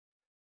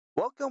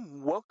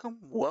Welcome, welcome,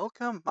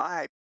 welcome,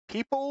 my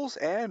peoples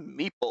and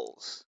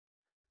meeples.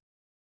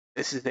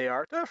 This is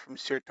Arta from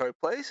Sir Toy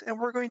Place, and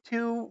we're going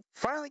to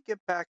finally get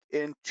back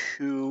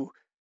into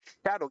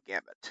Shadow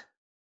Gambit. It's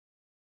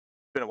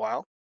been a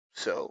while,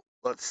 so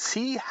let's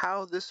see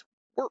how this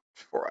works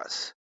for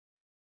us.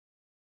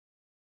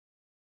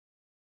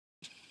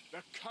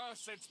 The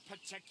cursed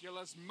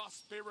particulars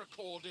must be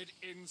recorded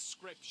in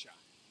scripture.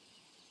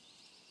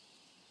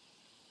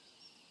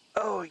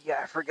 Oh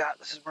yeah, I forgot.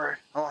 This is where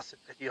I lost a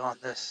video on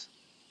this.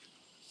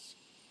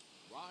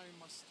 Why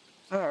must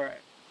Alright,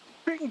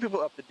 bringing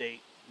people up to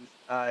date.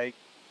 I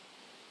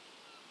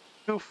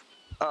goofed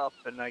up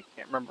and I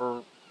can't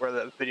remember where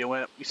that video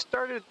went. We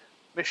started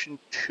mission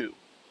 2.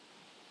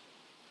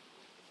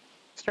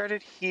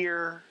 Started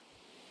here,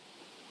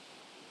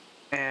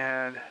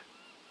 and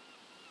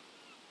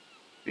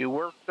we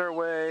worked our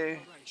way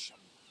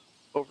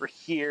over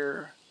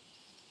here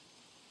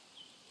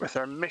with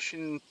our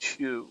mission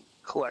to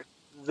collect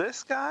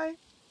this guy. I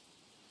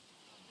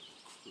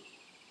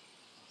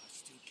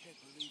still can't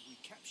believe we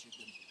captured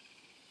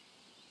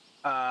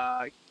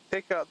them.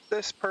 Take out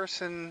this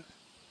person.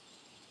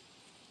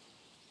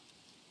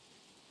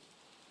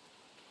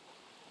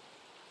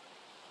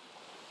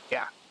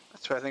 Yeah,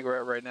 that's what I think we're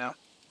at right now.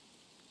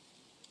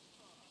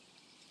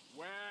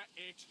 Where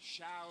it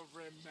shall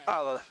remain.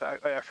 Oh, the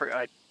fact I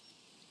forgot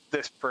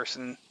this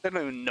person. I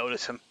don't even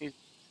notice him. He's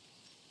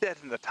dead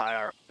in the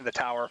tower.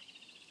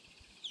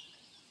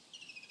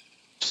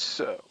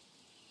 So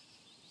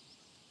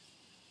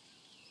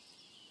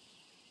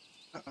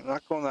I'm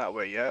not going that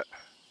way yet.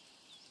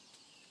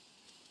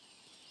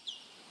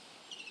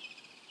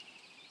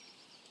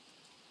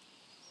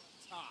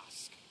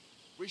 Task.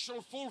 We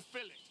shall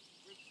fulfill it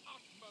with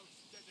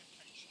utmost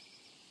dedication.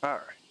 All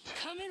right.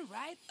 Coming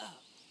right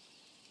up.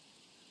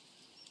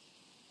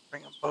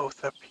 Bring them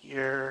both up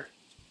here.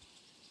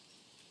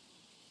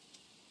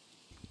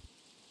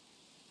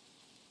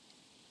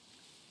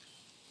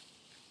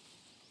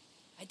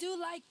 I do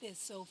like this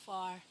so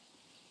far.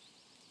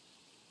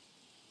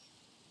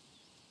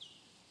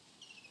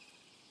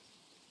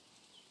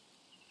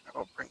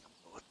 I'll bring them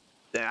both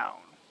down.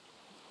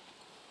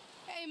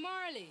 Hey,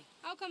 Marley,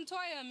 how come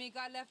Toya and me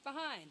got left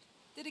behind?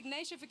 Did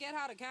Ignatia forget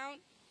how to count?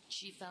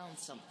 She found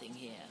something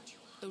here.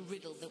 A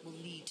riddle that will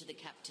lead to the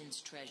captain's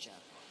treasure.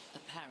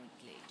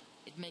 Apparently,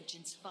 it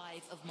mentions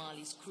 5 of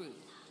Marley's crew.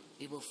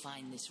 We will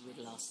find this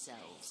riddle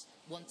ourselves,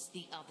 once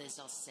the others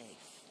are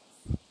safe.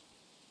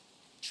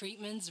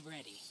 Treatment's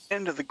ready.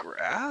 Into the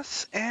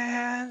grass,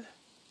 and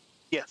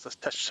yes, let's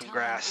touch some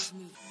grass.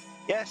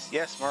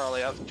 Yes,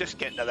 Marley, I was just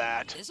getting to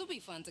that. This will be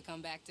fun to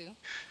come back to.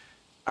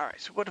 All right,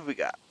 so what have we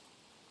got?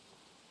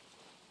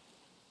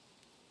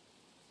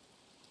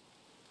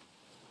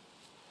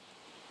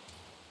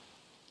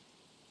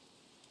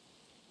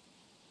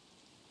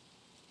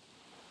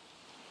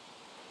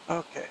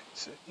 Okay,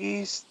 so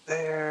he's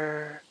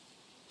there.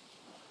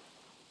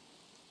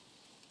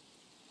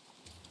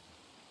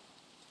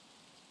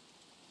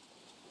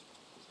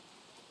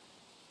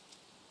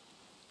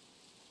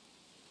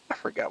 I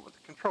forgot what the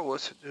control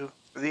was to do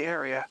for the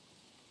area.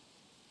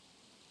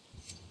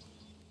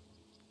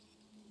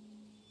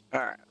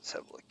 Alright, let's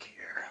have a look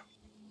here.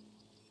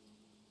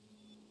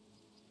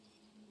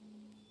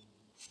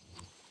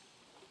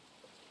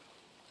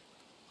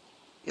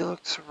 He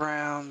looks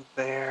around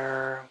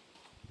there.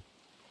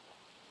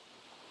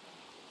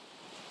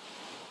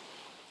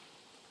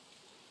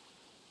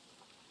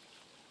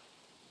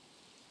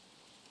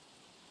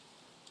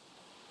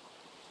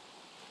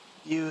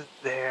 You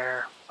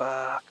there.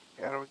 Fuck.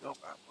 How do we go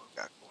about what we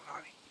got going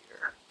on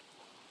here?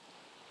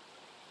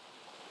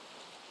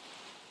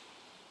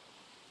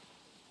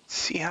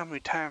 See how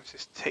many times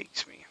this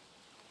takes me.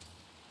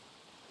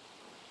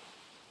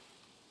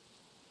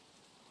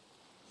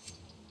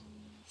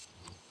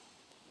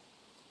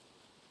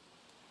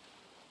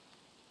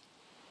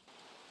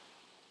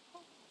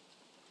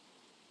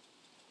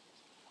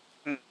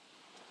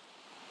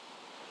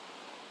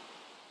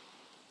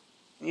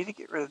 Need to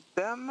get rid of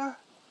them. Let's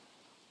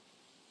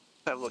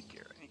have a look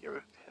here. I need to get rid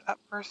of that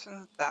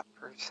person, that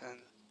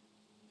person,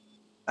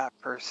 that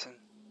person,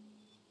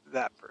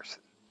 that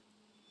person.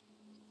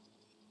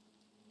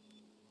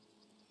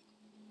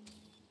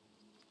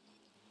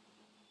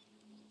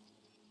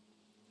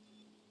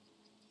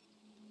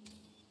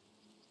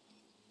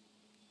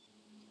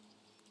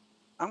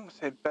 I'm gonna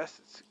say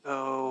best is to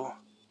go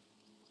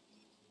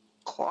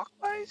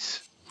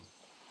clockwise.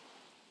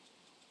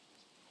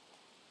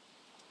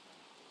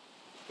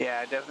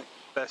 Yeah, definitely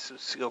best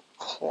is to go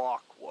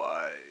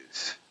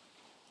clockwise.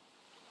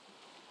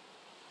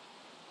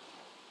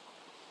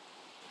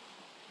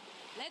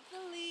 Let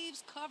the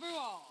leaves cover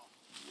all.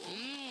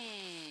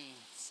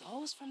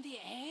 Souls from the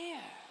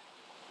air.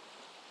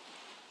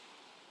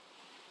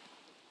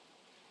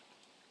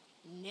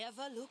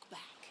 Never look back.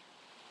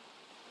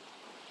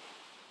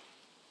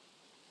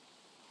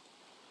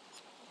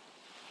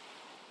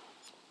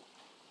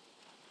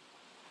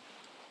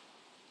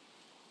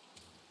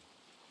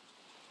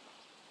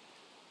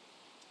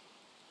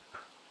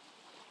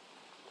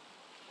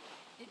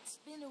 It It's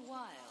been a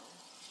while.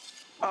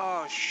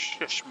 Oh,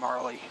 shush,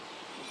 Marley.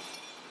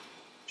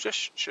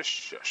 Shush, shush,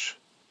 shush.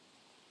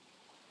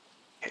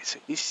 Okay, so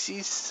he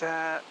sees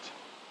that.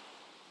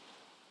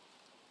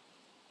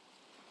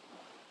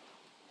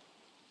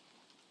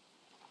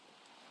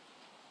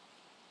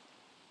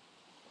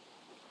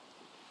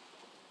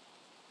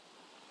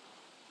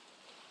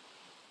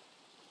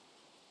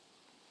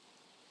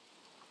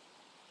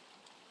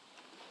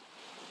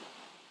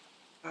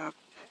 Okay.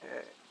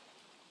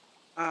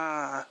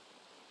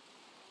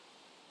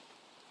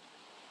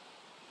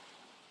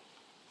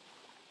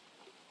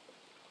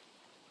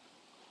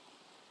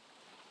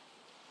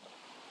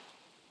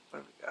 What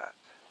do we got?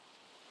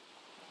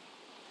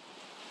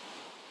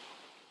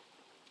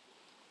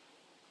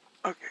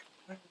 Okay.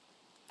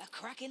 A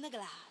crack in the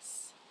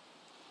glass.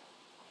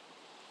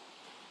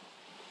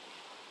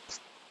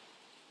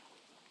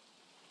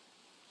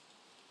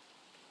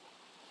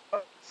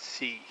 Let's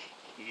see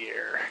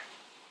here.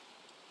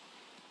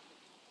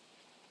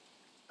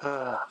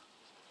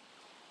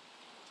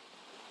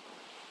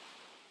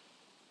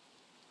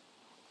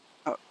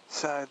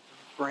 Outside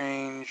the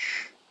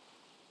range.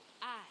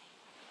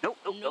 Nope,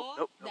 nope, No, nope,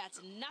 nope, nope.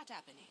 that's not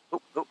happening.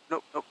 Nope, nope,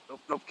 nope, nope, nope,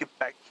 nope. Get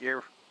back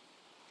here.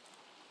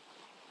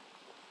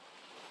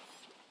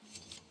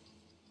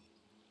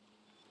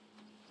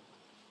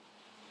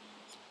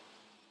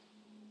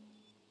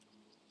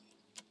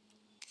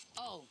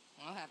 Oh,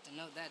 I'll have to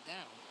note that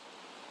down.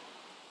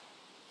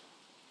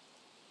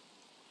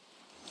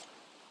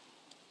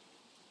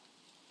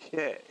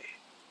 Okay.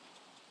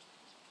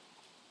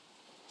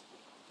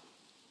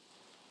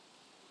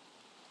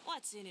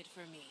 What's in it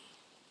for me?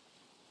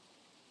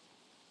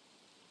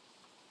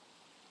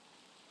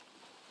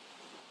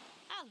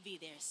 I'll be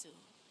there soon.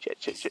 Shit.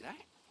 That?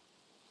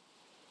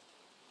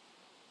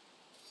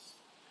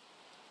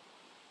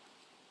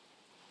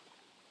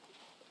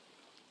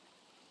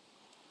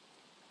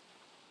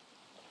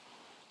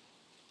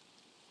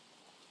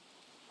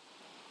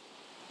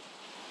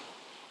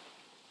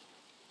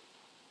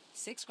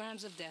 Six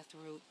grams of death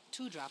root,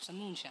 2 drops of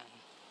moonshine.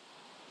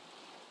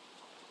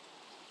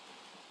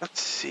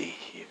 Let's see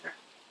here.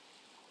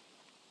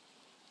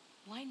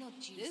 Why not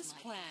use This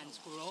my plan's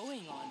power?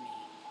 growing on me.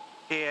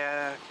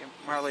 Yeah, okay,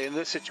 Marley, in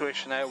this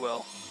situation, I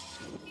will.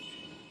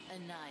 A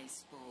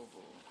nice bauble.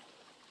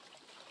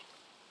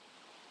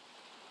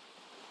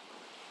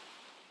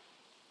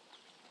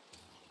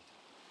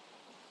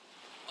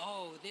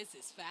 Oh, this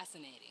is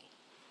fascinating.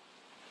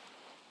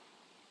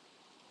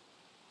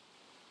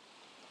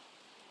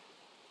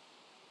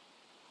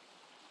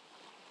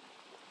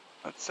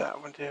 What's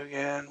that one do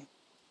again?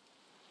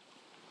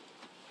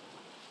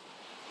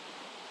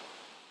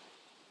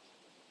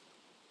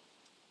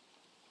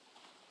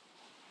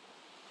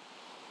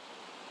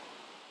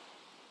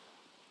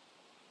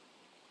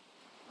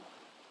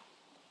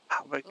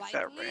 How big is Like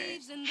that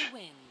leaves in range? the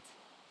wind.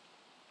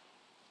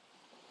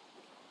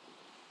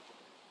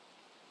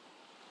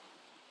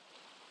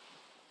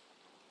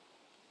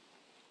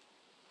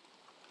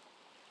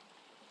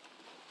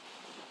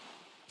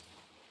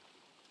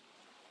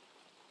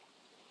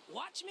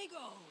 Watch me go.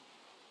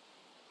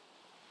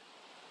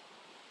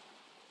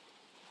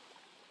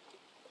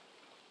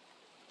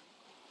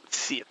 Let's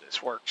see if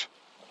this works.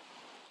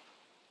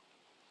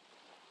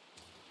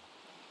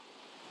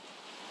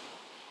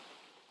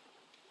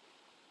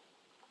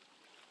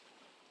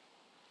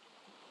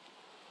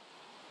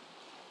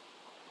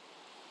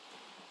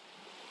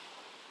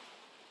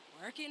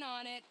 Working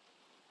on it.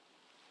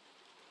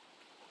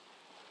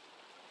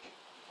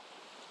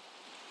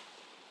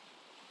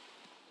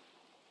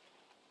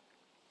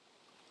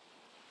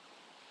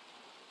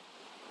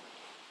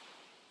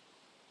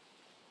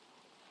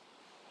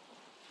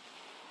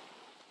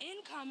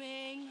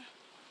 Incoming.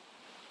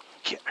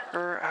 Get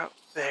her out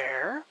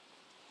there.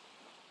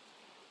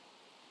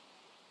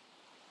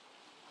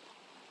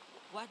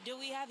 What do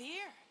we have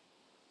here?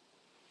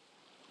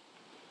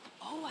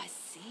 Oh, I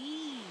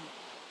see.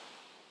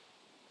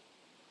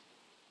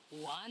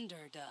 Wonder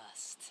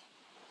dust.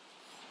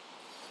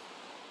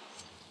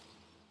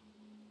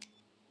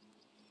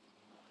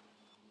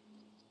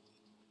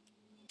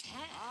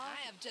 I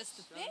have just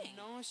the thing.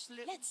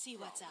 Let's see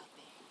what's out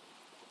there.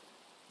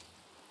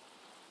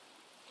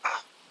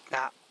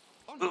 Nah,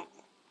 Oh no,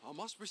 I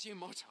must resume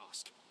my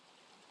task.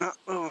 not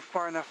moving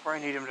far enough where I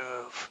need him to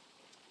move.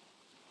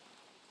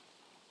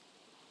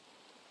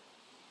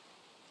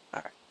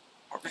 Alright,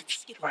 what Let's range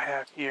skip do I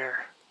have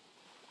here?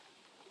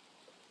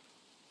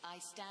 I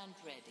stand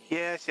ready.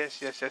 Yes,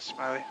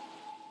 Smiley.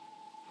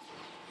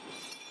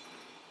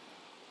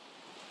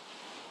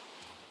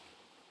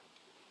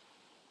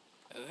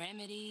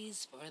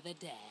 Remedies for the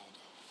dead.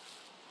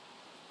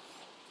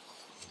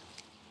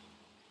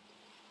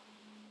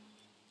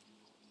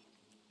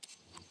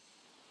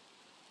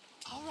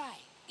 All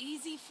right,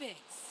 easy fix.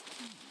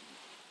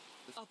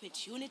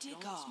 Opportunity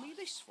Guides cost. me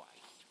this way.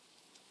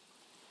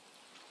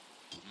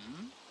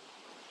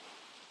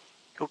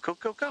 Go.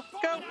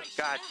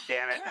 God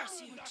damn it.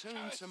 Curse you.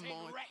 Return to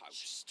my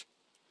post.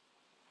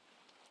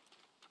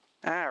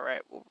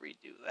 Alright, we'll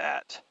redo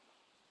that.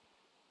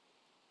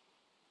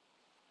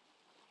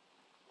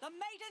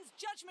 maiden's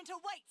judgment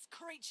awaits,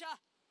 creature!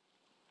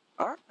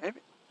 Alright, maybe.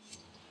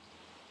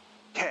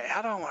 Okay,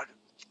 how do I want to...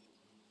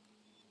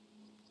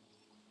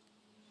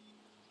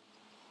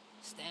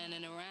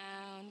 Standing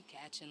around,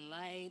 catching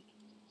light.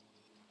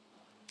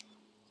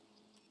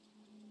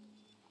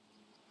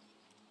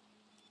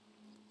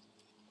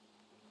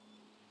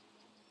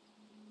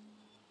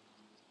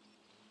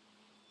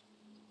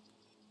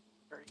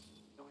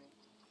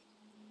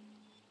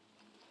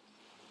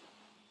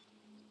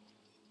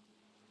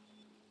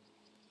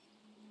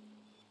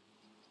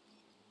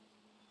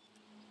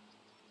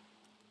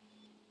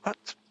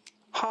 Let's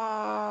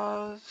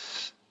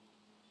pause.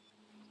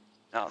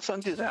 Now let's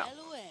undo that.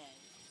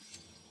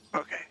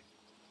 Okay.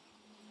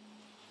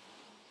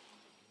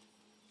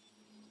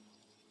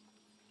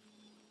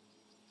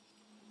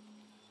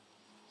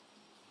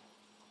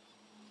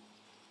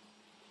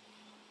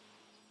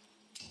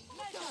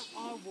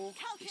 I'll walk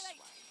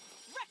calculate,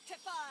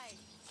 rectify.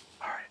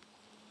 All right.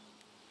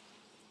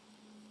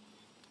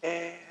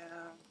 And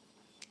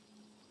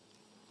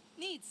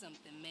Need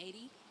something,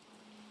 matey.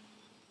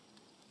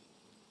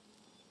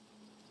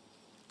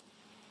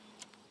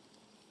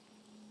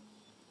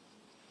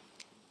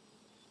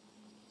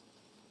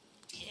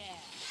 Yeah,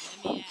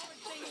 let me out.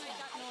 Everything make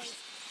that noise.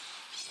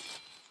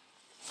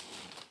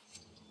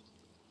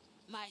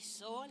 My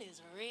sword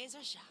is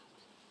razor sharp.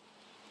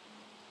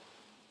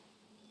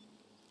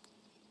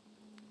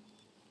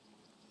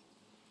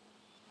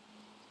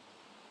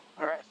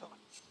 all right. So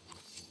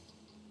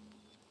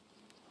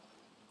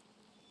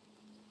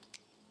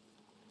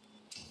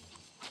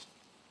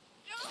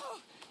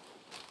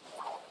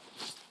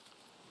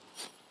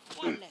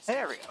One less.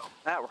 there we go.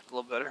 That worked a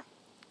little better.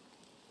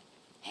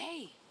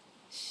 Hey,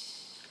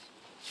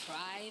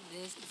 try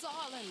this. It's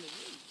all in the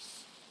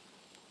roots.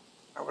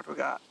 All right, what do we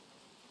got?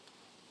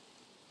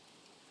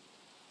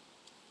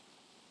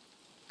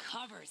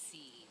 Cover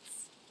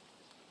seeds.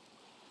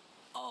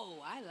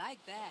 Oh, I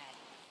like that.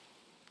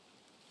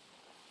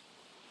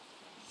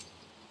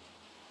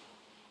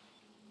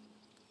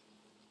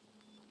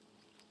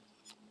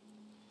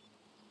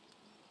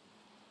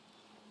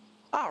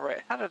 All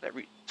right. How did I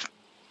read?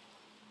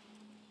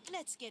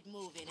 Let's get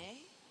moving, eh?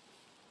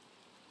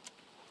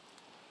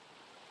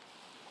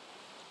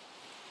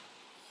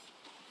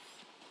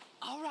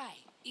 All right,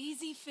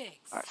 easy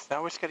fix. All right. So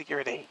now we just got to get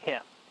rid of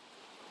him.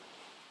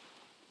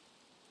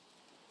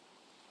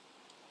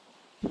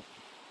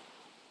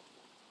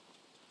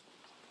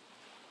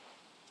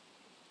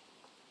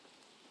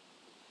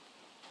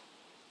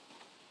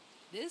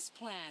 This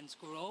plan's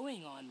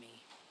growing on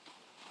me.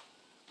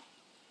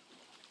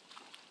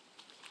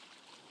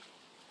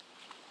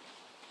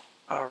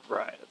 All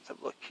right. Let's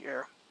have a look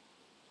here.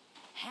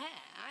 Ha,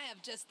 I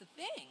have just the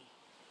thing.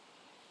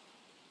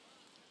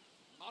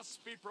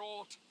 Must be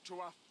brought to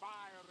a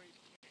fiery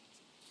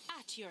pit.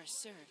 At your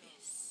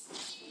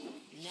service.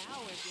 Now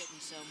we're getting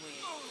somewhere.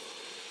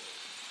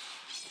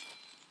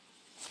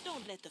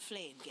 Don't let the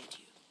flame get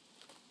you.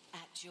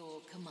 At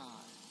your command.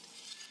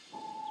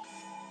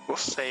 We'll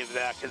save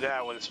that because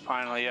that was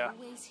finally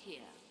Always here.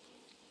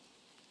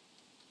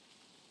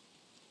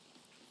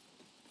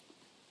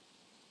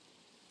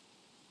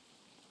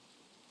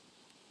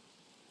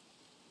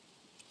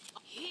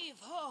 Heave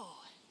ho!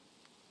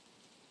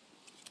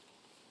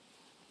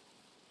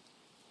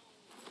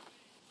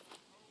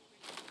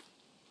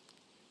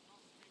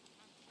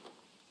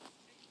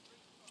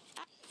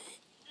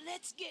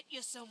 Let's get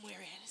you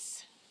somewhere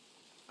else.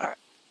 all right.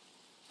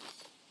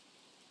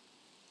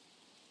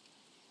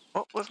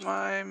 What was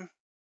my?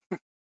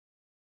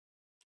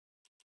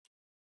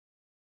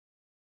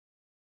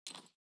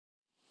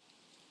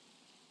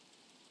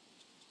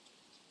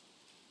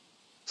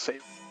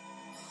 Save.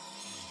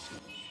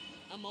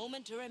 A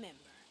moment to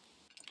remember.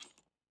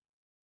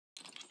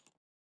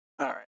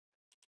 All right.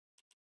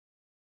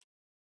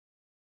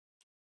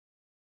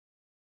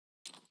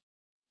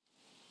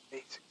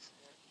 Basics.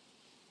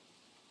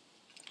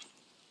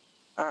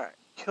 All right.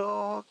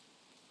 Kill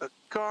the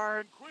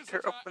guard.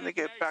 They're up when they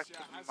get back to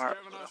Inquisitor has Marlow.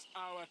 given us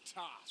our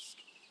task.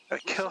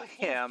 Kill We shall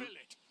him. fulfill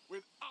it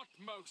with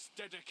utmost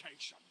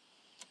dedication.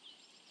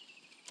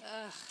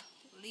 Ugh,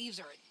 leaves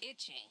are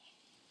itching.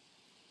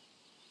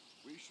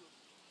 We should.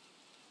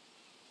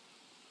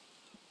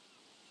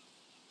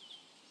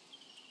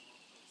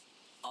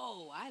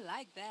 Oh, I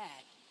like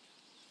that.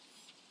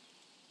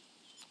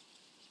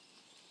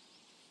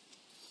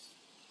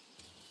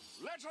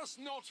 Let us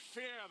not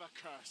fear the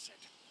cursed.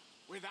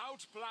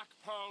 Without black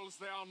pearls,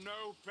 they are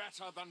no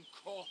better than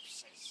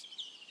corpses.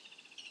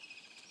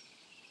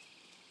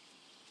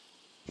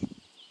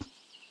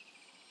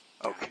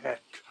 Okay. Damn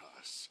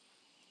curse.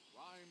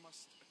 Why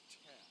must a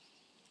tear?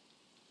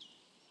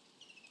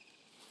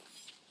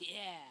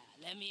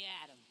 Yeah, let me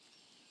at him.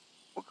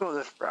 We'll go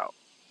this route.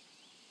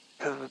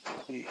 Because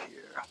let's see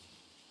here.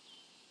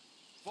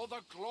 For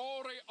the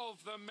glory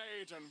of the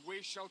maiden,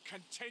 we shall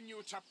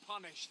continue to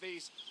punish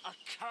these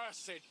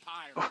accursed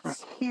Go from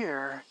pirates.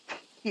 here to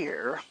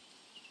here.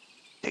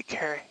 Take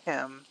care of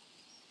him.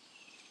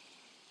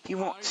 He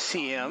won't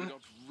see We him.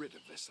 got rid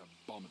of this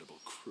abominable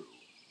crew.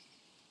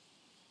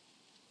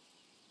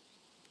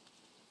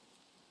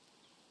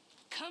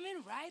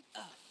 coming right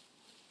up.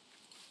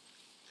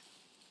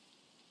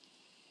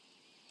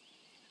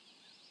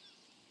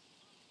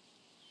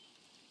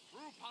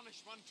 Through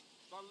punishment,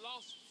 the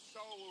lost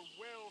soul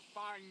will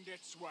find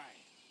its way.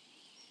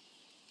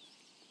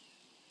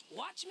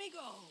 Watch me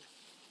go.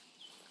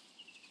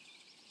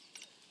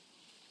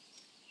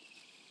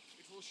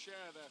 It will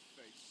share their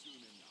fate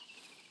soon enough.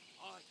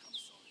 Aye,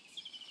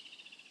 Commissarius.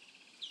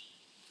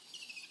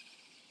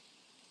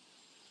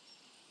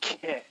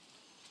 Okay.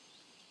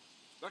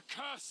 The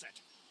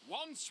cursed,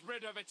 once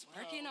rid of its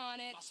Working pearl, on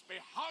it. must be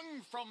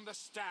hung from the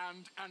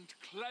stand and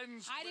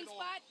cleansed Hiding with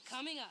spot oils.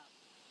 coming up.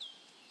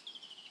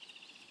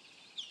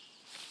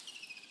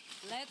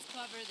 Let's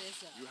cover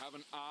this up. You have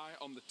an eye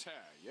on the tear,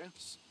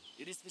 yes?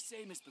 It is the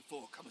same as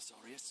before,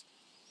 Commissarius.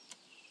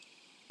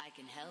 I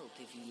can help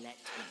if you let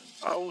me.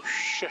 Oh,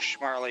 shush,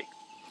 Marley.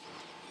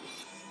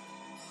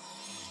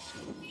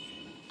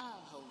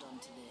 I'll hold on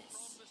to On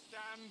this. the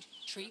stand,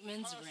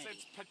 Treatment's cursed's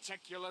ready.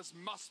 particulars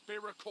must be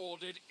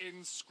recorded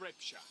in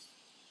scripture.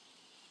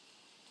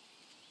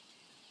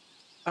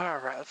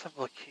 Alright, let's have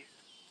a look here.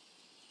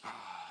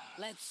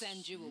 Let's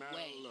send you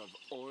away. Smell of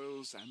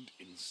oils and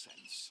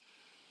incense.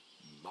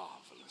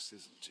 Marvelous,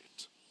 isn't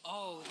it?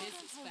 Oh,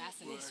 this is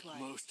fascinating. Work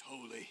most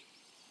holy.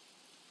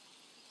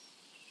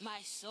 My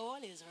soul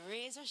is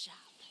razor sharp.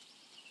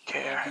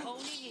 Okay,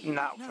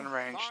 not within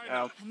range. Fine.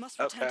 No. I must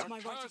return Okay. to my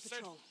right of Cursed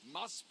patrol.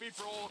 must be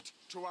brought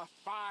to a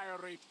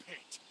fiery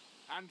pit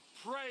and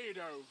prayed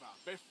over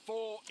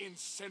before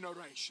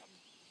incineration.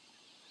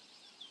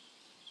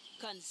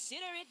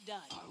 Consider it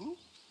done. Oh?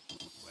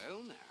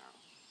 Well now.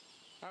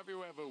 Have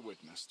you ever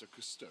witnessed a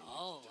custodian?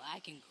 Oh, I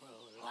can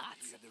grow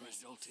lots Here of the things.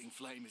 resulting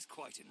flame is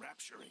quite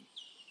enrapturing.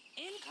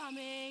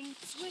 Incoming.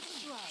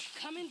 Swift drop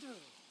coming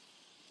through.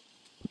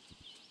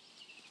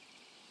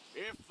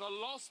 If the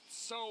lost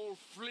soul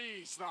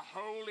flees the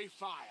holy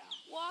fire,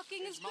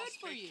 Walking is it good must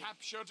for be you.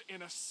 captured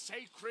in a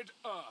sacred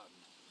urn,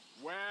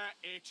 where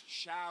it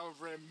shall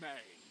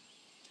remain.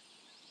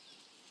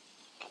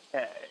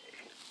 Okay.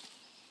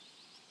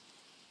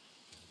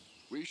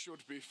 We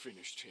should be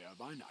finished here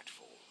by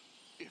nightfall.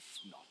 If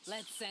not,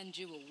 Let's send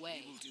you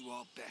away. We will do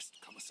our best,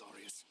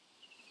 Commissarius.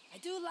 I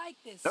do like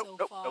this Nope, so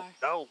nope, far. nope,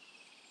 no.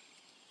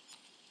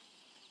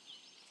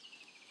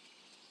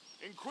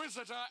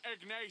 Inquisitor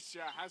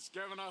Ignacia has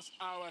given us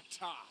our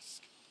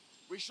task.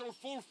 We shall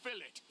fulfill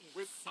it It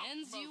with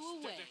sends you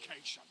utmost away.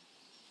 dedication.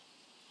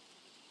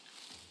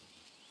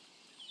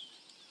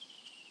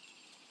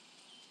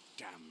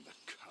 Damn the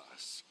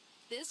curse.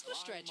 This will I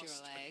stretch your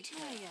must leg.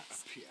 attain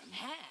yes. a piano.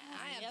 Ha,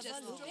 I have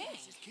just the thing.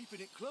 Is keeping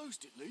it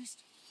closed at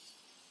least.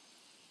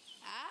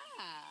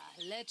 Ah,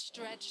 let's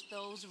stretch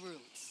those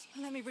roots.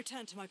 Let me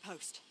return to my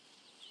post.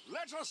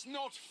 Let us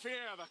not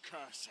fear the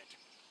cursed.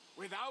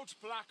 Without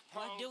black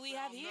pearls, What do we they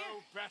have are here?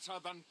 no better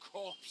than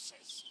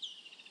corpses.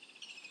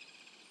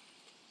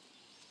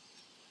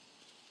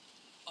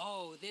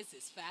 Oh, this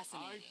is I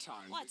fascinating.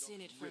 time we What's got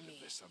in it for rid of me?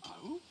 this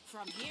about.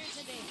 From here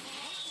to there.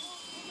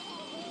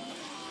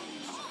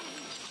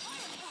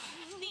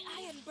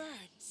 The iron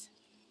burns.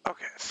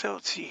 Okay, so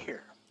let's see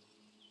here.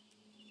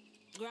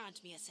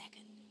 Grant me a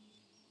second.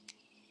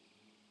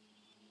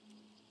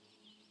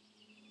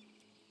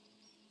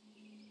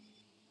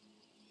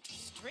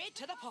 Straight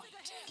to the point.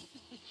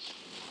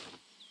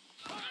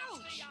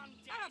 Ouch!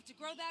 I have to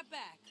grow that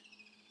back.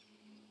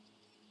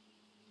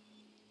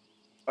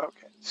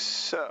 Okay,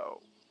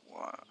 so...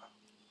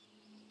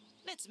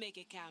 Let's make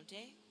it count,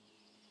 eh?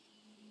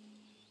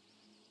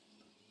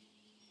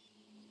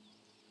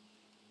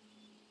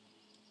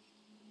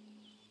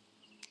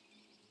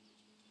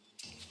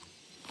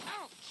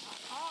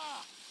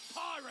 Ah!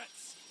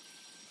 Pirates!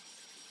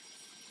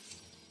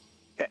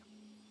 okay.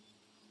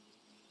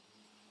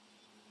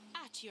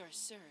 At your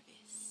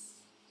service.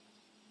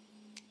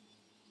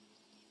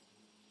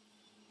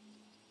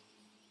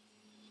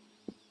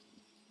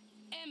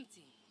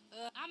 Empty.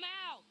 I'm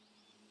out.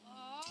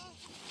 Oh.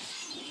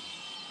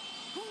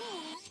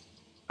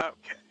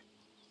 Okay.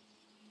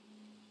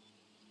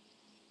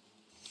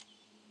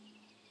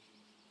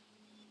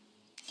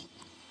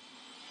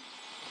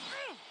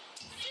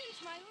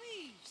 Singe my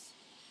leaves.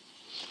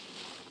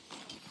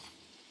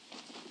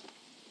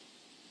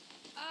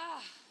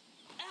 Ah,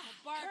 the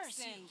bark curse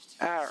you.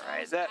 singed.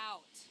 Alright, Soul's that-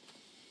 out.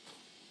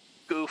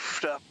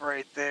 Goofed up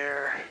right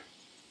there.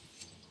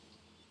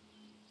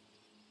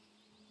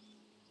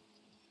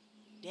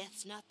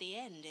 Death's not the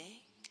end, eh?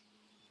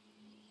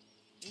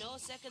 No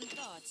second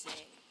thoughts,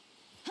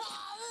 eh?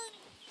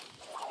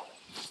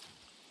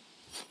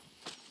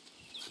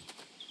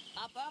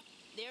 Up.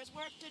 There's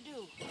work to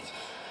do.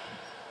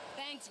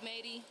 Thanks,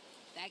 matey.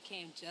 That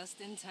came just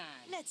in time.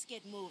 Let's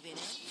get moving,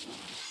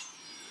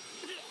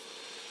 eh?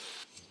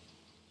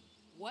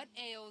 What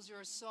ails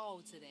your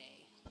soul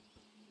today?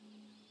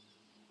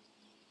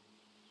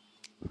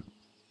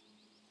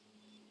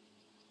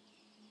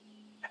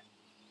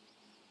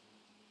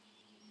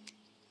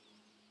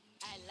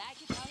 I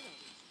like it already.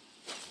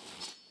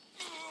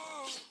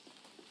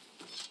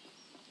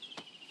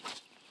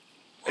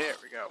 There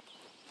we go.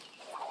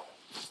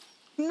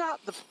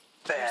 Not the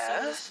Your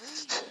soul is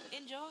free. best.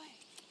 Enjoy.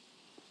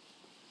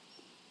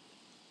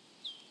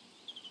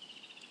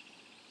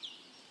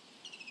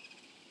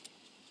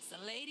 It's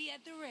a lady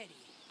at the ready.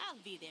 I'll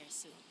be there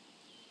soon.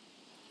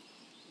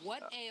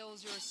 What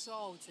ails your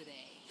soul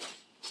today?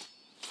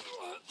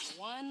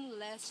 One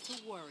less to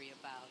worry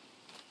about.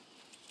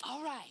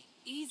 All right,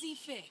 easy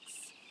fix.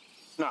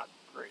 Not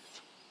the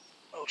greatest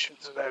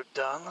motions that I've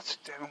done. Let's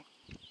do.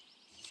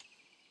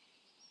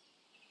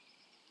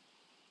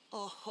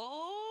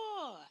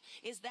 Oh,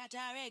 is that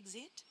our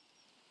exit?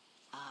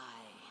 I,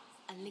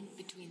 a link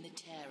between the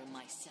tear and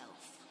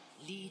myself,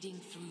 leading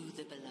through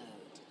the below.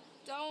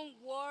 Don't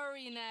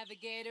worry,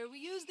 Navigator. We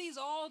use these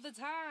all the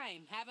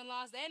time. Haven't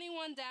lost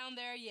anyone down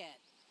there yet.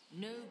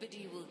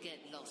 Nobody will get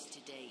lost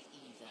today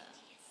either.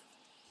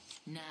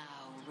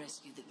 Now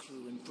rescue the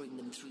crew and bring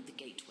them through the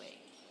gateway.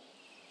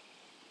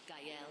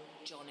 Gael,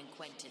 John and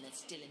Quentin are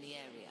still in the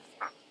area.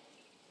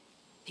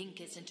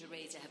 Pincus and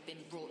Teresa have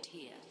been brought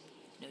here,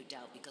 no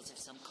doubt because of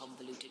some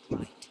convoluted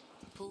rite.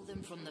 Pull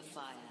them from the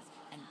fire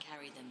and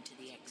carry them to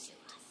the exit.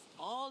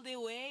 All the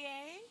way,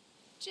 eh?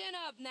 Chin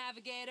up,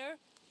 Navigator.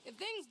 If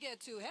things get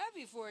too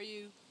heavy for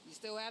you, you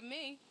still have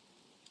me.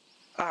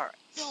 Alright.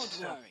 Don't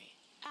so, worry.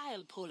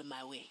 I'll pull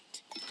my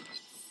weight.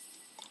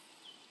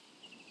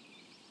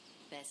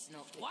 Best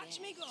not forget. Watch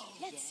me go.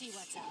 Let's see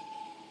what's out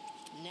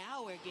there.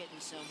 Now we're getting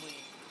somewhere.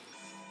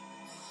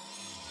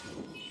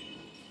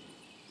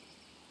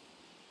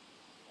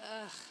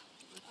 Ugh.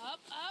 Up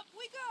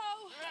we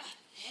go.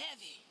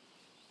 Heavy.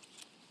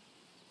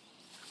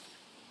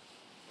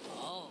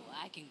 Oh,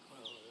 I can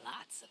grow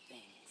lots of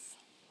things.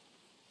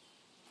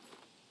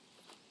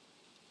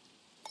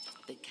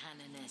 The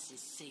Canoness is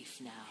safe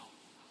now.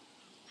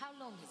 How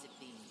long has it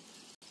been?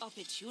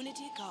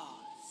 Opportunity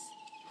calls.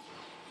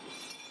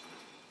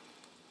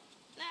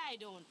 I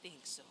don't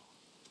think so.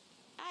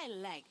 I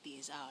like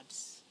these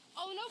odds.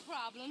 Oh, no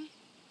problem.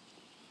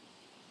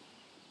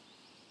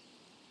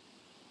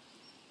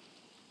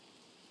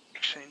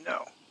 Actually,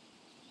 no.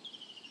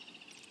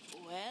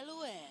 Well,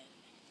 well.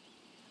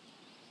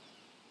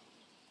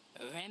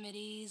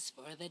 Remedies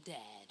for the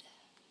dead.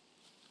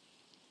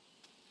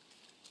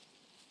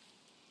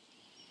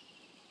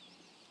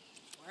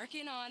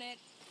 Working on it.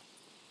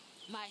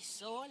 My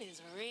soul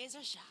is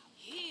razor sharp.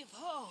 Heave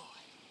ho.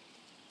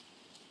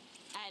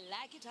 I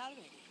like it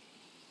already.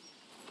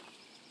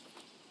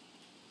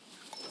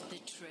 The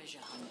treasure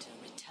hunter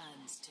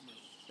returns to me.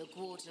 The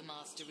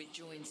quartermaster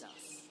rejoins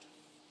us.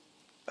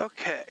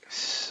 Okay,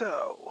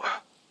 so.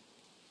 What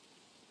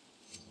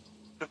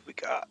have we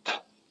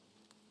got?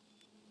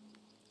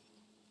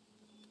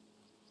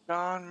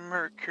 John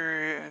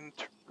Mercury and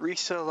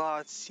Teresa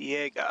La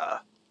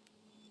Ciega.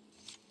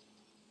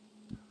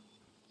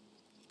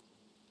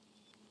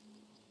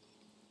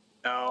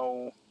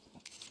 No.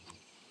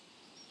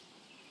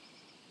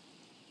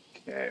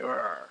 Okay, where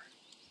are?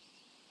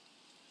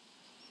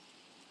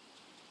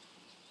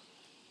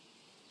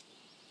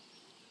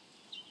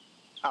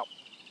 Oh,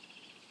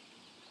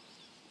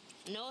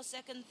 No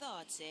second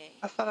thoughts, eh?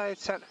 I thought I had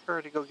sent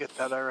her to go get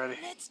that already.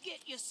 Let's get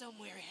you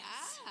somewhere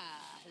else.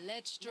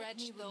 Let's stretch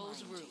me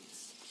those remind you.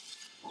 roots.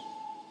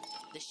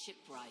 The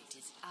shipwright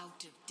is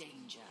out of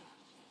danger.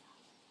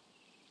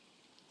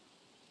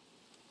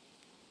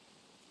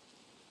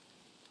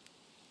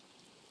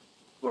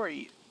 Who are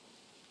you?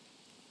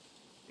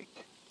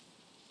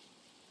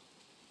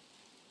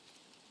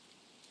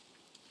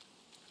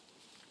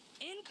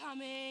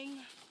 Incoming.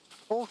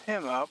 Hold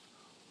him up.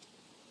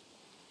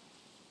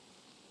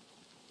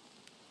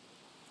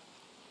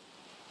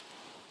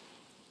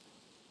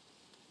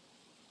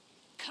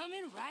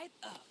 Coming right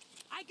up.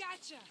 I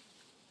gotcha.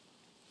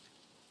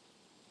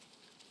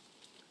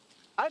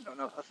 I don't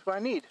know if that's what I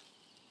need.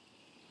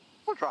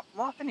 We'll drop him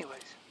off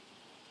anyways.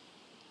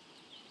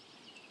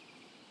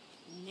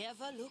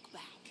 Never look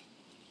back.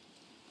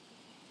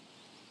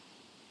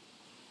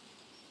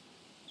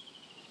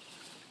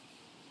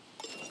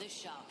 The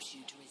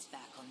sharpshooter is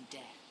back on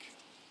deck.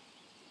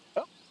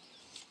 Oh.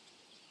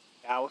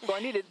 That was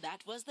what I needed. That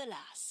was the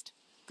last.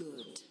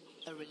 Good.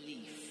 A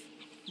relief.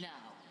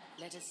 Now,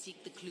 let us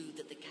seek the clue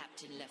that the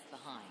captain left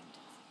behind.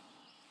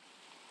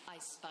 I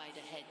spied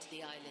ahead to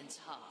the island's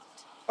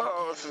heart.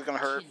 Oh, this is gonna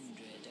hurt.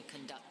 Kindred are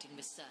conducting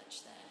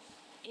research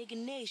there.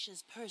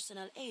 Ignatius'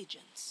 personal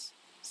agents.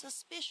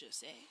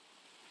 Suspicious, eh?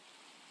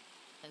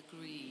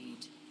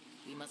 Agreed.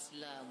 We must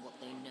learn what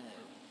they know.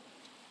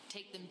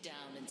 Take them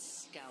down and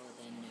scour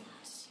their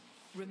notes.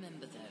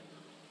 Remember, though,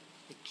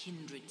 the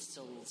kindred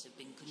souls have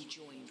been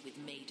conjoined with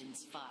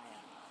Maiden's fire.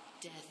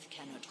 Death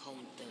cannot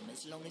hold them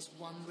as long as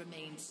one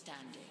remains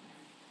standing.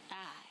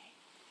 Aye.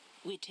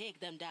 We take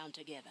them down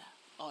together,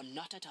 or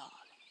not at all.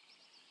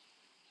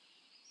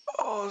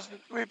 Oh, this is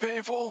gonna be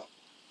painful.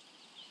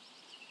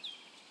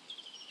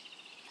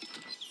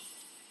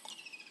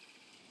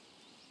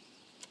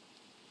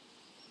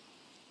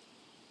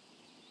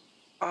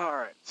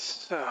 Alright,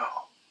 so.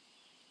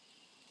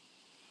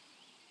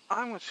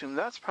 I'm gonna assume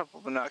that's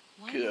probably not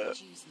Why good.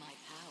 not use my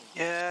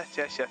power?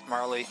 Yes,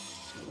 Marley.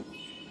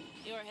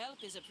 Your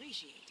help is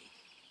appreciated.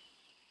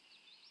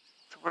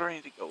 So where do I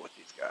need to go with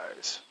these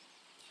guys?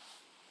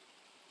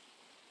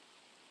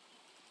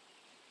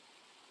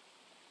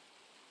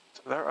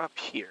 So they're up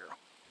here.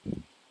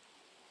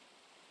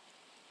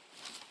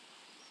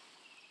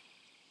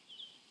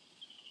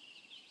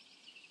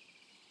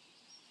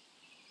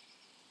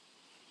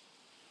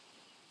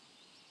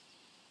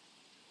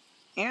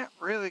 Can't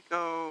really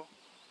go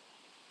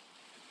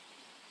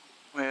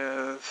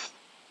with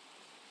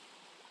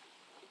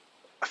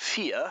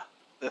Afia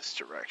this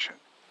direction.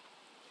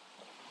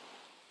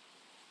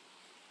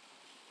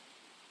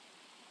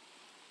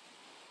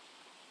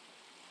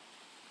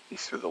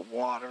 He's through the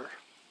water.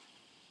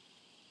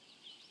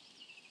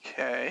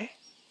 Okay.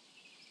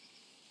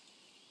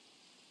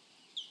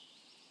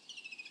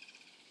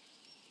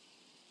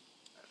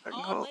 If I can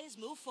go. Always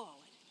move forward.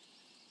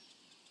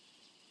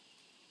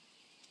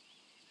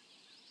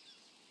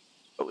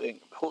 Oh,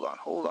 hold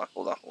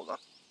on.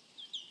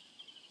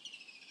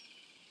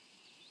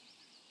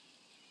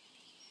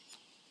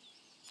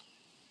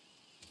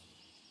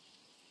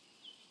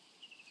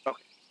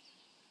 Okay.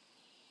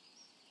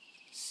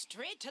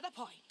 Straight to the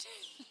point.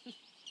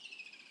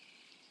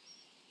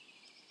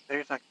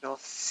 There's like they'll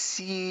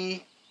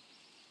see.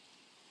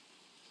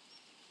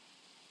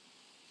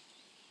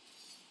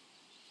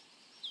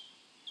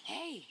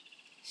 Hey,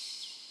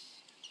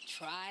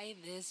 try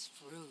this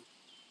fruit.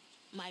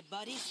 My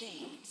body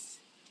says,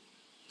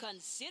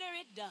 consider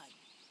it done.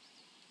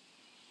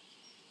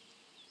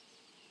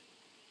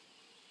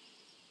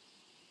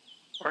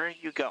 Where are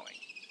you going?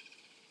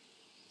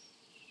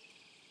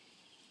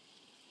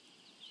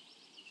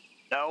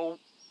 No.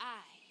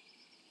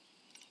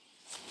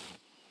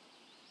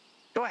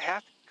 Do I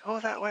have to go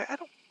that way? I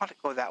don't want to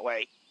go that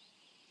way.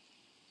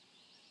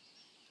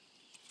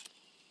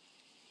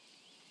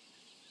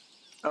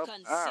 Oh,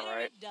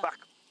 alright. Fuck.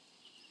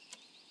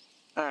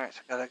 Alright, so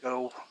I gotta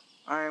go.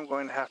 I'm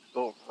going to have to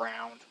go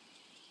around.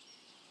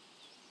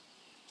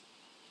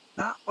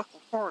 Not looking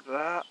forward to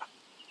that.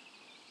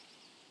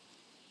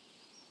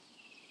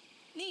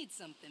 Need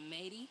something,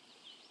 matey?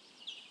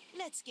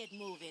 Let's get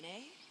moving,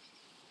 eh?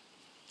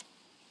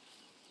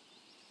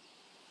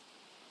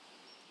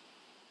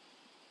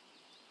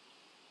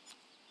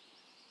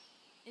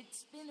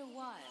 It's been a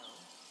while.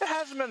 It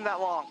hasn't been that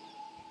long.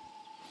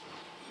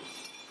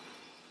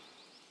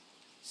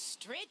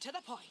 Straight to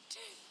the point.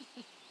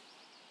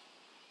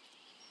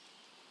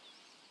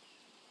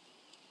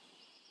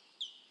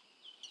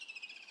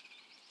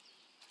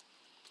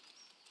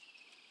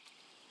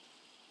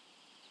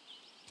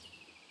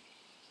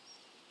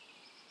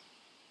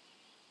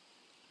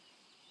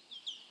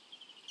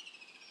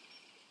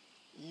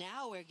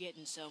 Now we're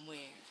getting somewhere.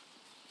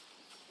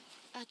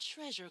 A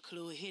treasure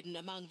clue hidden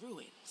among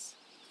ruins.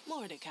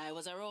 Mordecai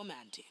was a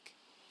romantic.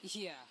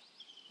 Yeah.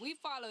 We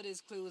followed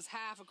his clues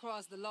half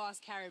across the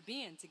lost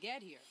Caribbean to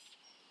get here.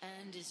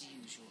 And as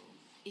usual,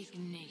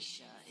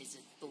 Ignatia is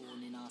a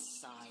thorn in our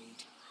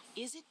side.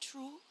 Is it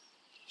true?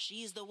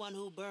 She's the one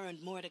who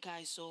burned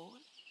Mordecai's soul?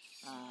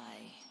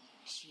 Aye,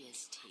 she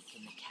has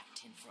taken the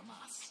captain from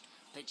us,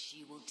 but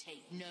she will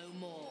take no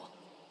more.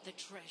 The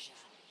treasure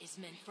is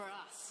meant for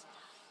us,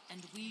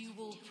 and we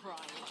will pry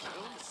it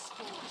from the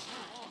scorched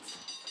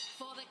earth.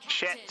 For the captain!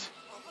 Shit.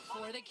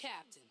 For the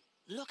captain.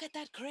 Look at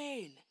that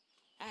crane.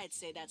 I'd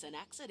say that's an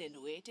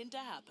accident waiting to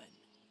happen.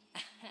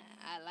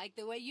 I like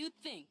the way you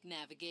think,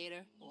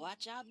 Navigator.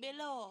 Watch out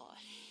below.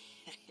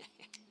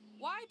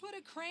 Why put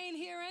a crane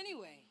here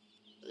anyway?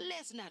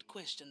 Let's not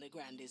question the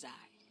grand design.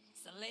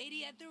 It's a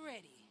lady at the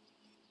ready.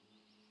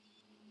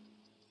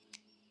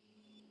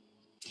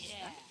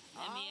 Yeah,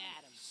 let me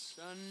at him. It's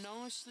a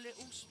nice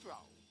little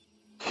stroll.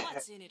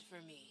 What's in it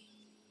for me?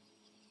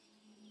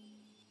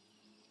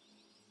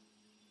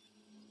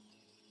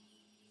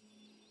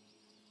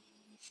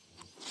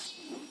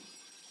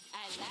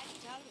 I like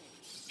it already.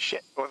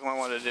 Shit, what do I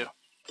want to do?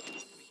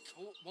 Be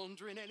caught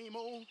wandering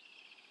anymore?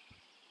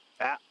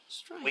 That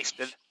Strange.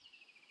 wasted.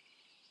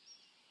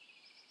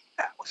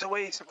 That was a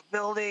waste of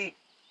ability.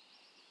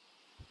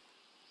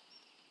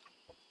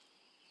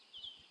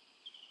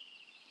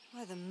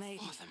 Why the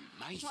maiden? Oh,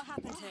 the maiden. What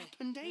happened here?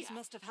 happened here? This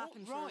must have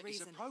happened for a What right is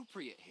reason.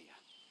 appropriate here?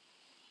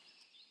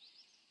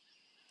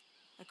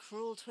 A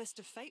cruel twist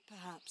of fate,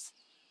 perhaps.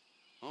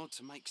 Hard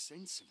to make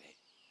sense of it.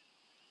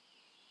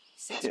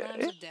 6 Yeah.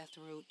 grams of death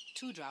root,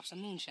 2 drops of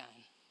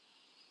moonshine.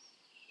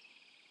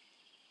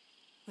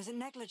 Was it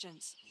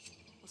negligence?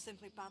 Or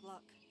simply bad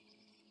luck?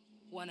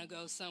 Wanna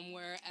go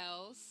somewhere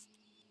else?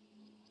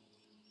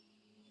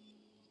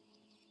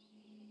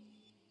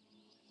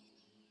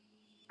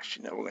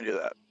 Actually, no, we're going to do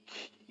that.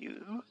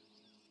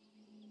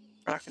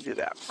 We're not going to do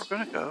that. We're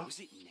going to go. Was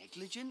it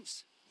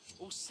negligence?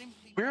 Or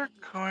simply... We're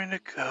going to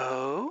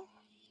go.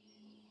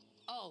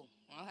 Oh,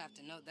 I'll have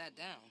to note that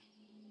down.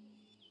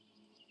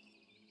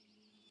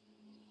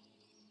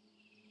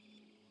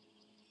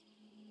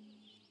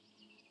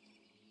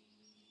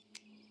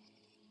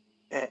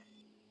 Eh.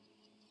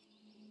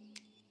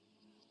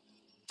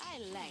 I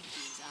like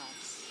these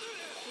odds.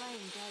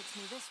 Flame guides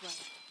me this way.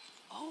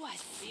 Oh, I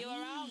see. See you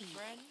around,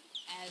 friend.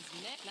 As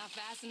net, not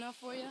fast enough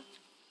for you?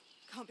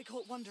 Can't be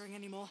caught wandering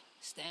anymore.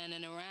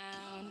 Standing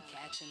around,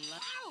 catching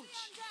luck. Ouch!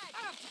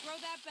 I'll have to throw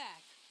that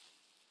back.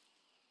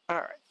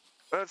 Alright,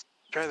 let's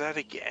try that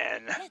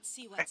again. Let's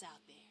see what's out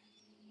there.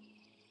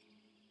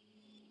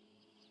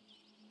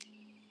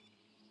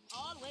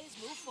 Always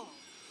move forward.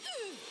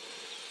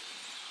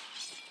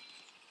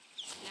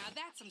 Now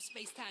that's some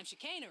space-time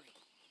chicanery.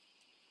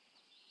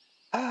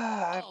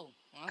 I'm Oh,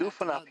 I'll have goofing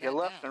to up note here that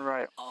left down. and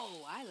right.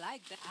 Oh, I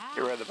like that.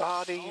 Get rid of the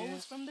bodies.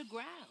 Souls from the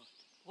ground.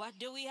 What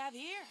do we have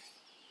here?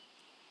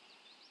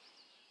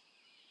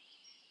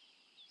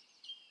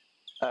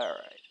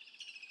 Alright.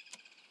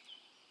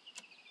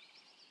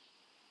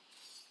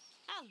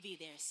 I'll be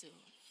there soon.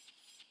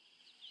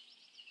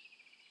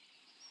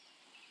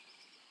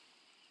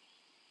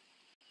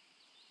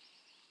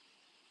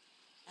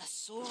 A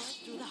sword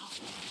through the heart.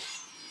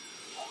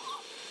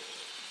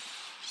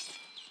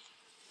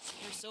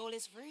 Your soul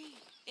is free.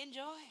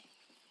 Enjoy.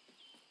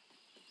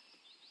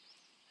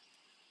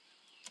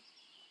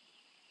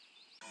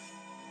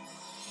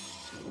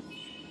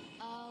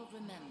 I'll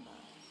remember.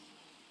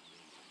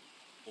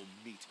 Or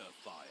meet her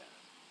fire.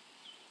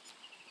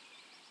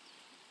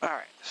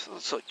 Alright, so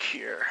let's look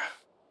here.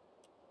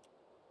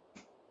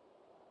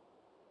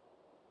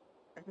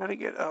 I gotta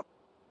get up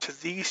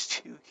to these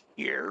two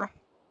here.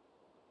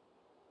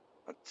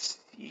 Let's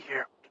see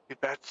here. Would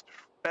it be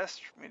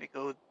best for me to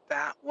go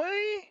that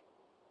way?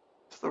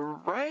 To the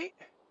right?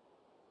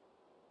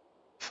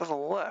 To the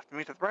left. I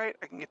mean, to the right,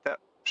 I can get that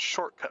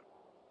shortcut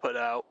put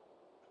out.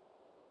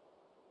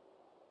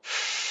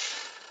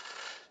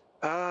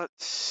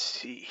 Let's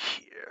see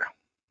here.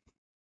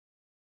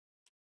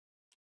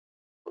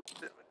 Oops,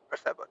 didn't mean to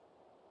press that button.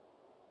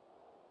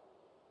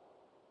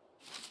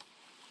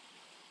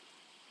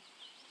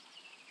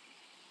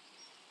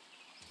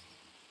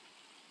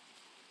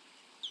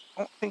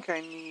 I don't think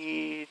I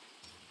need...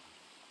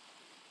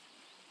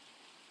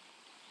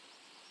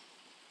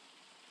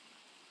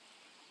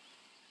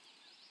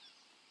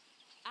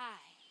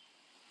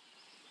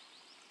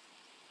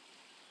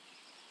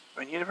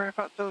 Do I need to worry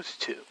about those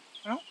two?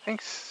 I don't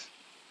think so.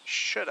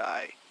 Should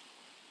I?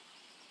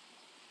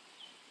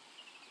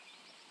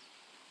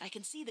 I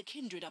can see the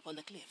kindred up on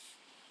the cliff.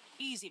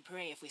 Easy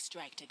prey if we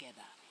strike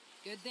together.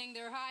 Good thing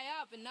they're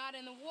high up and not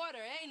in the water,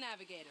 eh,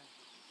 Navigator?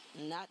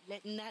 Not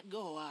letting that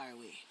go, are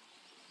we?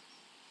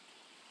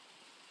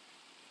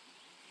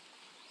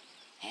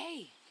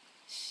 Hey,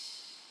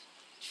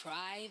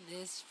 try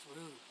this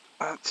fruit.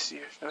 Let's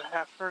see. Should I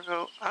have her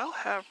go? I'll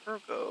have her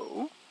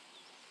go.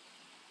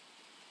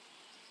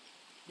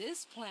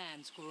 This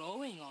plant's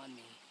growing on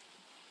me.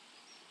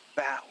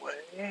 That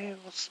way.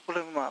 We'll split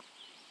them up.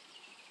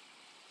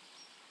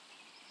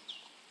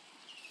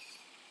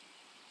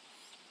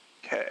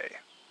 Okay.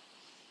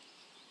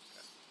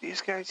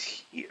 These guys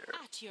here.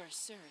 At your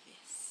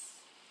service.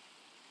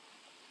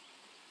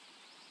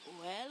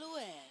 Well,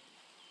 well.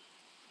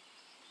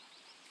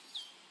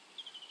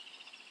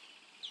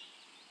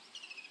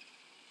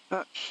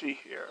 Let's see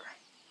here.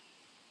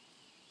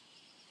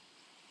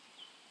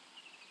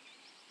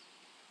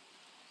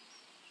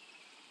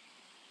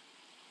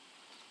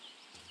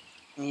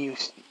 You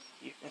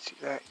can see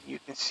that. You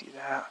can see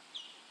that.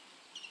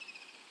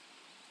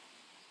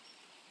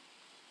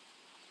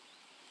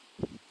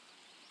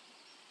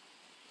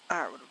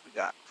 Alright, what have we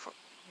got for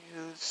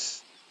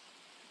use?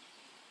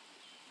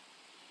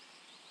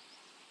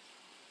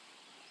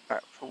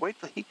 Alright, so wait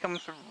till he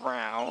comes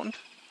around.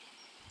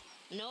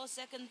 No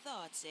second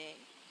thoughts, eh?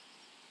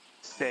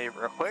 Save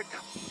real quick.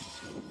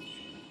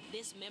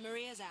 This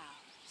memory is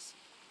ours.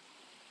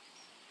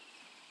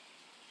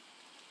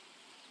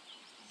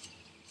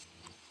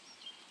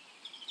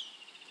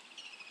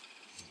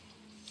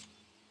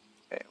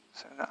 Okay,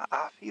 so now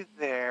Afi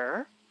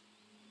there.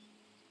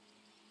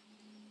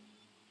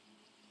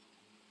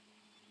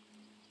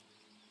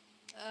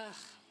 Ugh,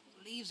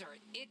 leaves are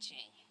itching.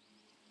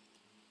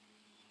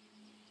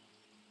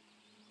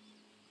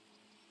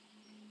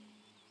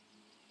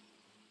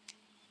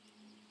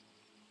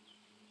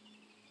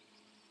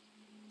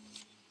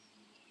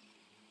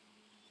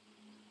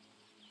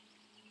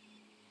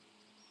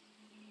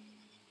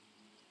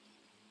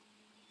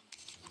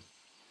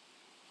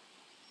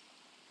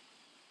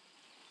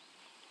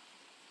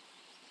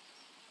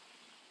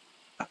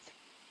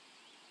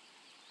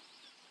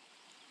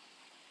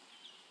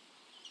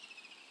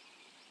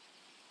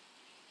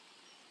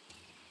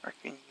 Where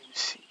can you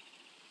see?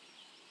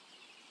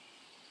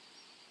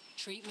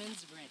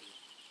 Treatment's ready.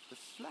 The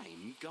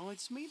flame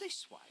guides me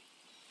this way.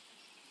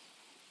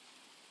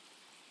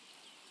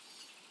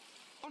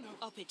 Oh no.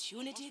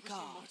 Opportunity Must resume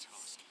my calls.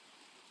 task.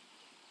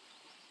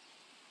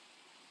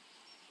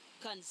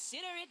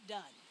 Consider it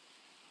done.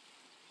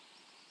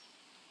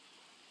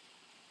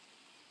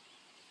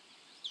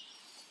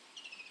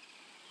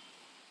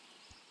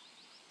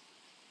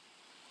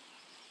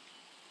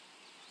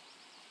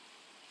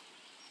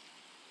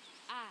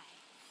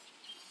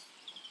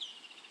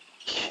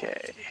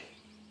 Okay.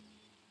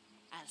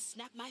 I'll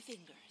snap my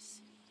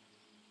fingers.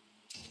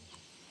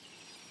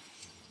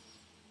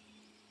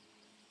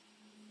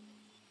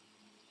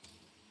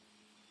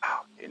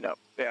 Okay, no,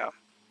 yeah.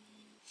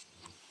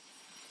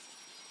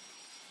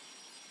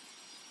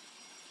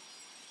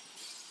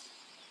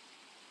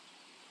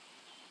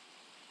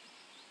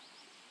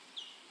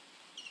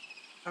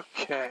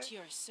 Okay. At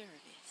your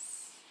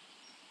service.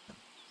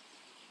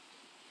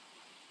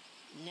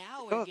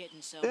 Now we're Go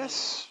getting somewhere.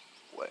 this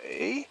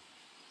way.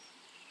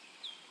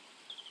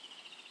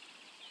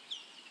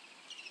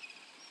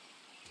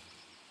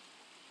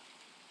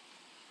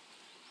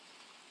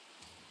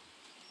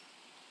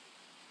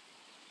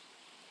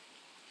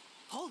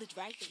 Hold it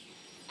right there.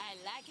 I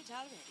like it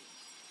already.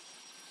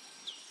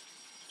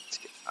 Let's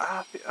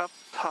get up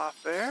top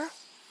there.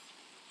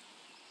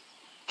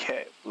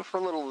 Okay, move for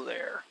a little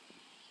there.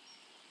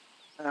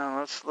 Now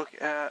let's look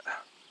at.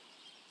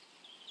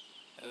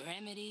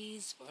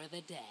 Remedies for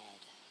the dead.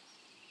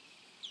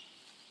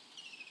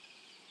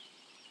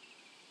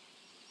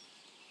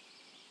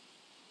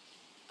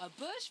 A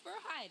bush for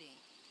hiding.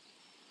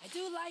 I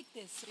do like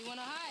this. You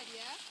wanna hide,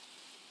 yeah?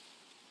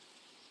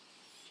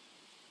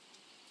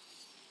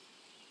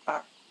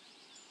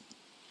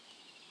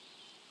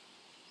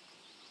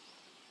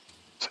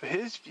 So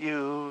his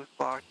view is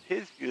blocked.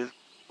 His view is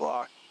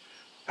blocked.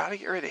 Gotta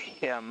get rid of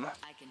him.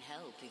 I can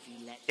help if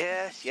you let me.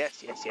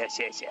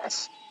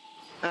 Yes.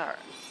 Alright.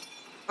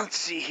 Let's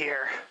see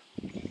here.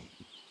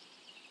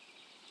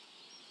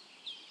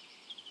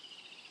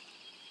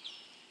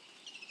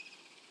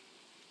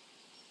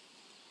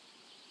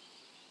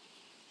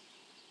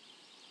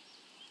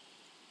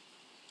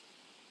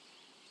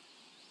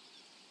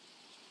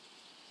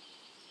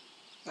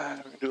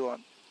 I'm going to do a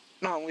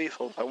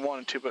non-lethal if I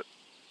wanted to, but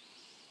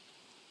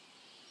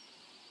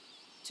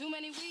Too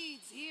many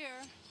weeds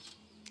here.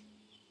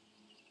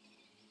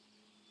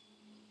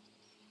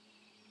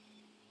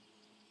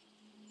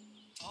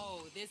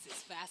 Oh, this is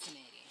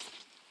fascinating.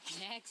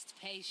 Next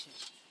patient.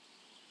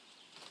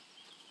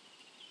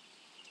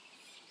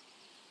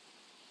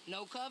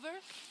 No cover?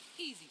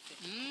 Easy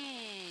fix.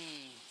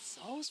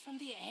 Souls from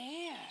the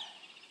air.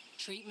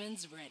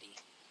 Treatment's ready.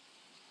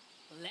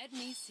 Let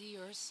me see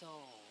your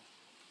soul.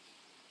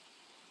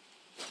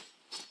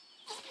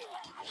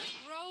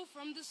 Grow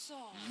from the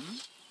soul.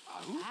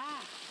 Oh?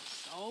 Ah,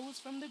 souls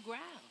from the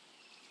ground.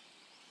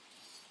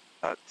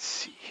 let's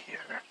see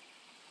here.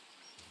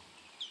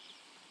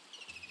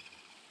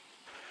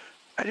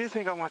 I do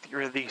think I want to get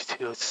rid of these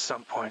two at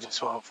some point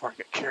as well before I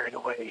get carried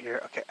away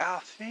here. Okay,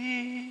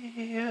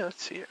 Alfie,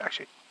 let's see here.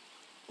 Actually,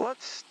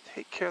 let's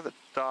take care of the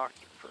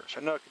doctor first.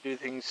 I know I could do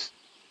things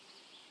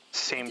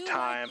same do like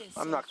time. this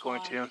I'm so not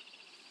going far. to.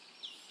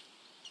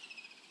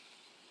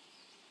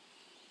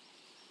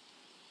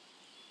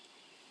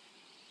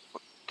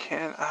 What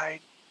can I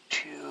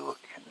do? What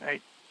can I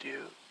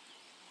do?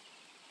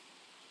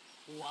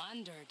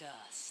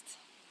 Wanderlust.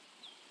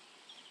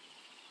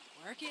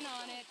 Working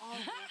on it.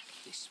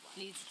 This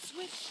way. Needs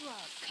swift shrub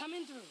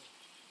coming through.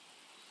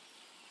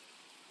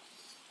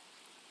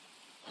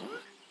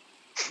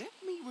 Let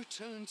me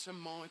return to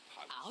my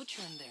post. I'll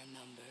trim their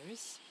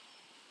numbers.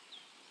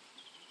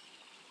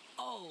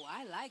 Oh,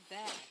 I like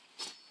that.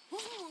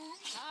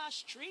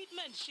 Harsh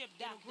treatment, ship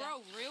It'll doctor.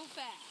 grow real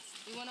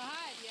fast. You wanna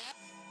hide,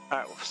 yeah?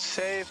 Alright, we'll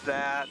save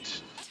that.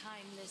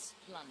 Timeless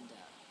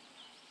plunder.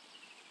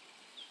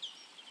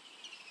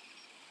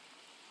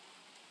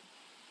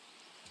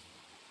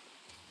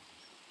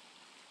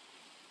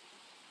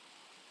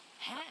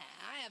 Ha,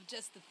 I have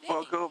just the thing.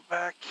 We'll go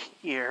back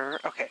here.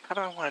 Okay, how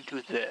do I want to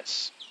do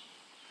this?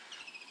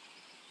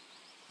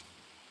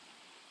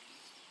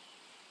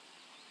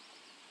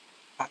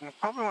 I'm gonna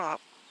probably want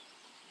to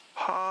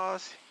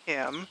pause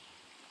him.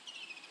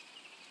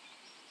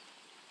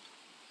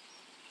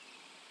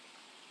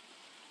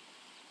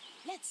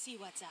 Let's see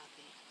what's out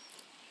there.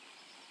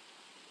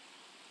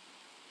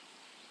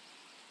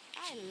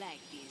 I like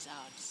these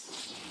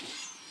odds.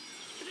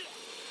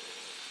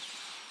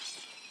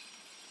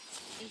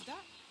 Is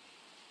that?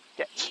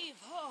 Yes. Heave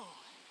ho!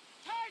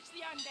 Charge the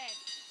undead!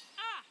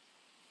 Ah!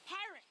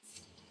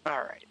 Pirates!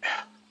 Alright.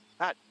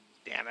 God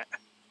damn it.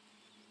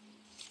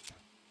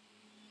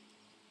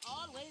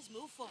 Always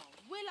move forward.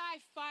 Will I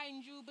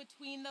find you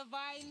between the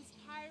vines,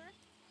 pirate?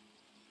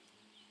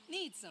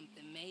 Need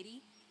something,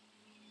 matey.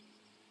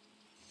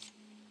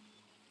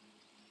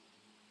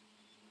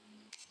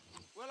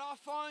 Will I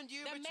find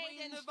you The between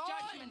maiden's the vines,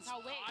 judgments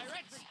await.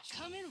 pirates?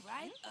 Coming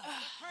right up.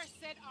 The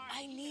cursed are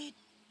I need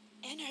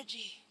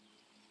energy.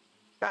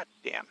 God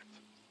damn it.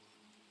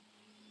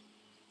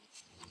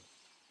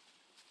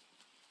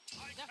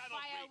 The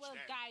fire will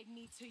guide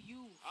me to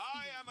you.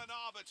 I am an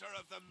arbiter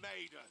of the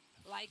maiden.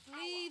 Like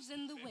leaves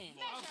in the wind.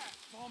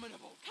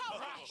 Abominable.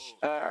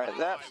 Alright,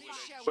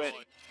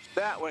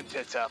 that went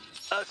tits up.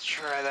 Let's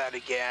try that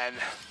again.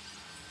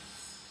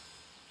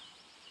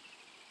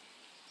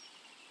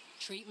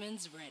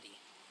 Treatment's ready.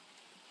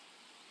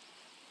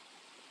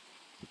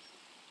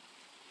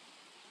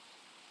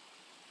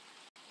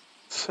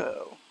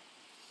 So.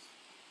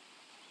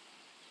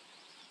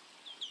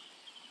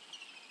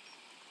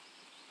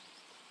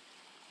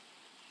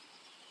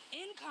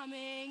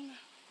 Incoming.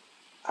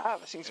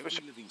 This seems Every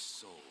suspicious. living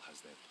soul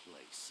has their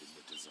place in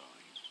the design.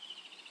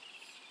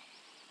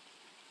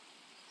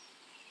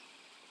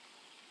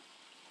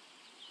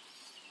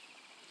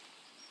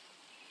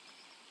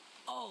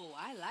 Oh,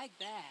 I like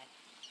that.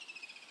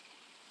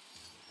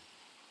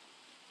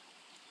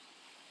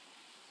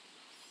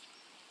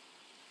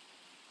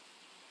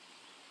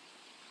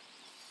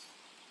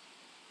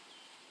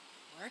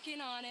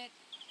 Working on it.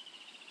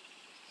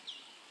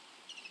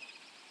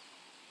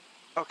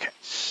 Okay,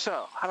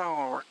 so how do I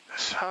want to work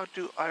this? How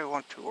do I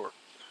want to work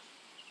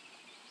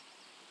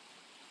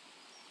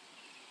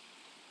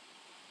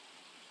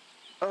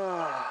this?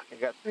 I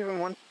got 3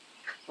 and 1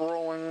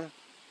 rolling.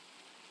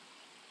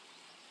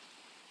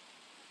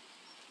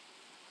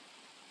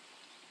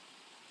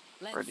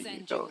 Where Let's do you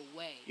send go? you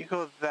away. You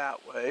go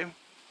that way.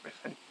 I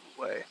send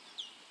you away.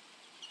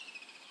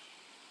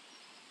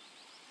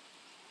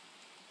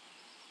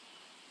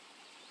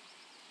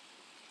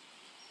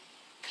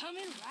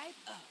 Coming right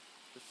up.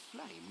 The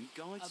flame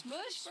guides A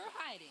bush for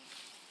hiding.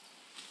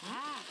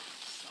 Ah,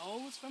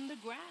 souls from the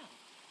ground.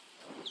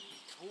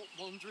 caught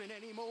wandering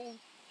anymore.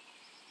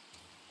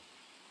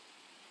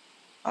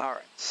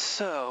 Alright,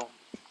 so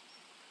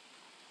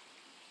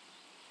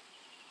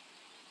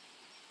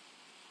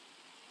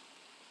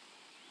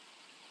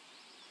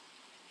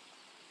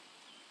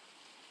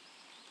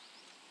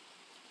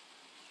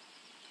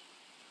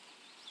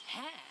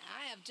Ha,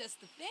 I have just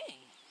the thing.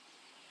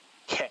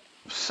 okay,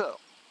 so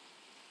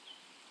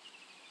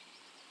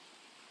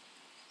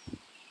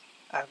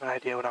I have an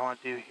idea what I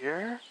want to do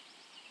here.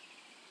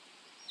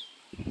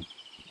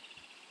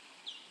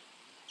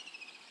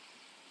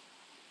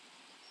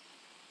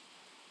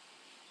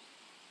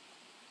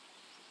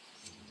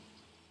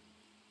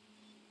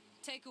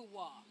 Take a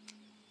walk.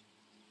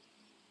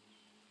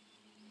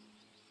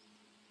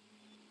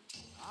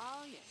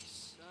 Ah,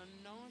 yes,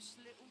 a nice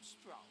little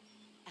stroll.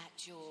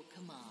 At your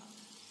command.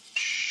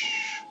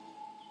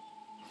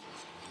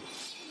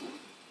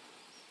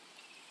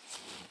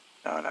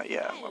 No, not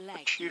yet. I'm I gonna like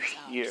put you these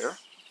here.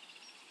 arts.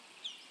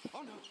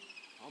 Oh no,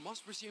 I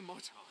must resume my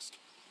task.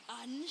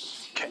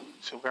 Okay,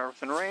 so we're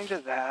within range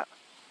of that.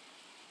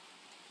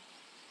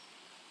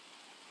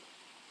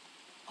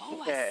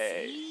 Oh,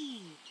 Okay. I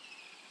see.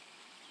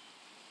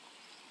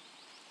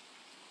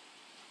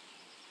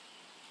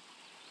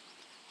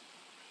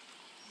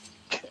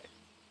 Okay,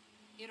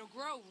 It'll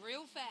grow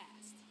real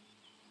fast.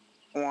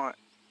 I want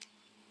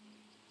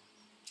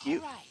you.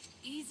 All right,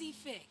 easy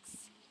fix.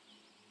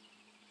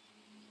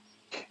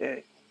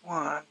 Okay,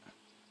 1.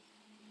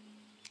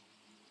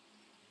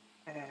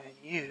 And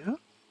you.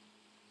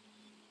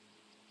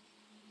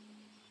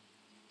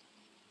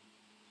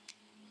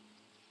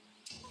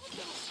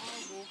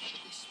 I'll walk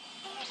this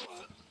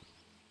way.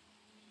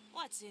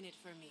 What's in it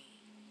for me?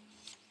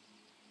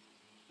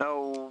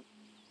 No.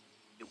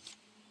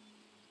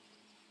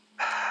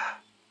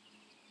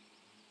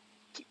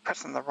 Keep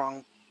pressing the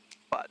wrong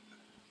button.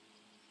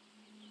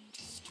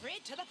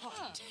 Straight to the point.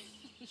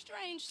 Huh.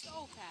 Strange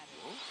soul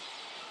pattern.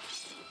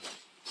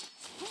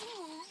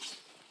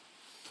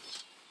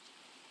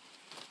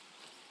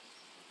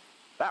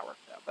 That worked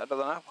out better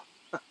than I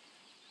thought.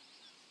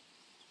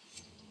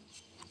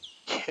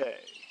 Okay.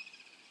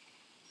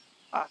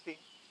 Afi,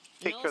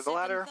 take No care of the second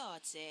ladder.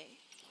 thoughts, eh?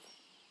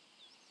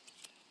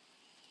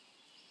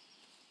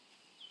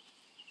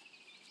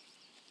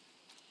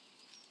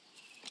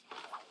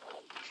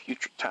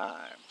 Future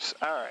times.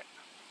 Alright.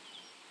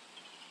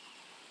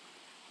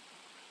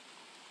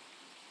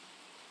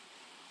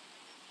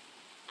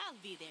 I'll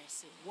be there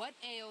soon. What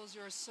ails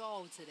your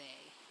soul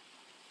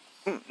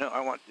today? No, I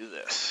want to do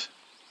this.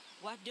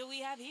 What do we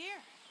have here?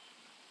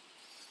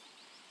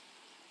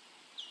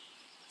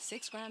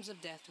 6 grams of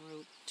death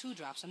root, 2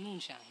 drops of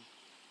moonshine.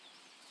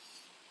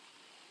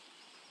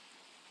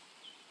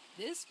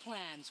 This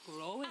plant's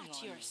growing At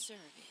on your me.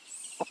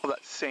 service. I'll pull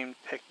that same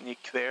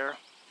technique there.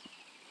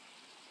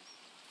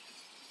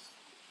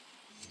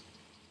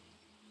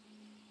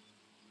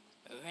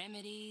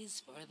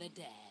 Remedies for the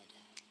dead.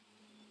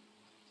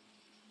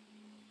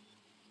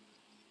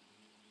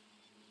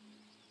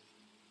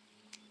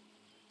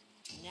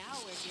 Now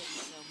we're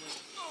getting somewhere.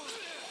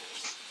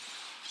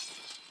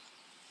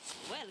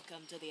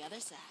 Welcome to the other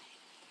side.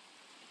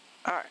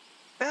 Alright.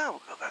 Now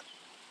we'll go that.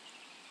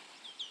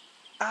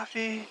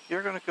 Afi,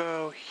 you're gonna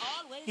go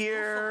Always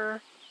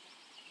here.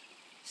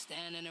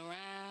 Standing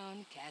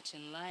around,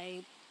 catching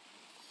light.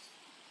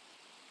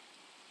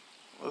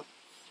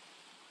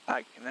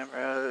 I can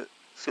never.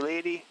 So,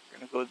 lady, you're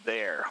gonna go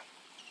there.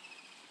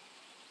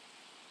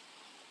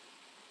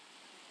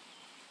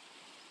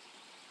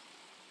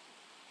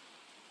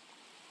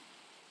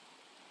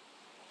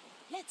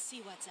 Let's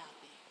see what's out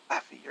there.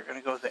 Afi, you're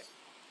gonna go there.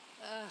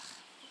 Ugh,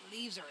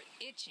 leaves are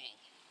itching.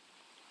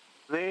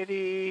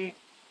 Lady,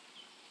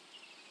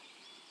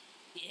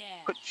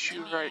 Yeah. put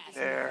you let me right ask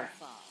there.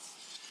 Fast.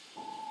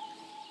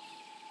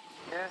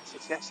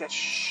 Yes.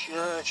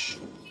 Shush.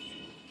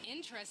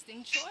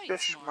 Interesting choice,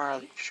 Shush,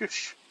 Marley.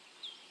 Shush.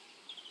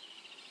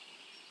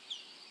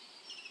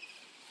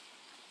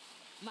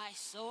 My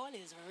soul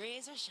is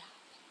razor sharp.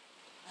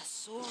 A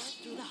sword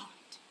through the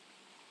heart.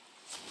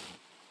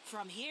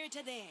 From here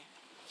to there.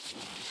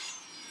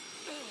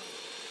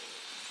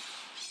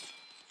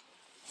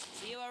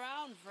 See you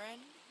around,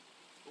 friend.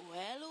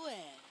 Well.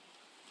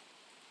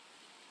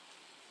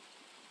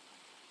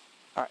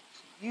 Alright,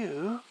 so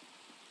you.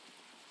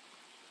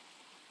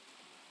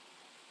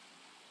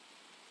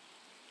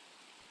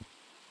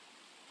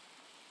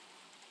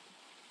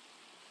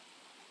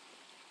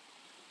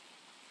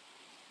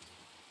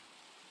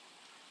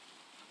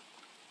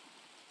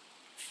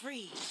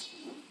 free.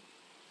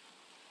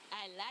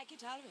 I like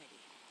it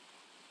already.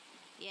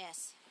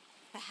 Yes.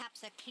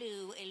 Perhaps a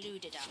clue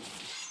eluded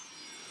us.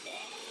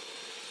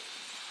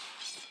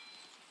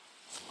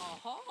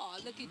 Aha,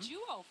 look at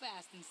you all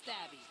fast and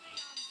stabby.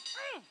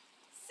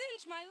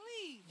 Cinch my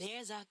leaves.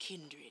 There's our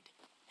kindred.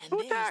 And Who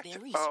there's attacked? their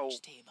research Oh.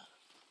 table.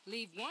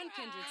 Leave one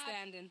kindred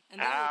standing, and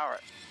they'll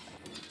Alright.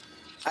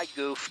 I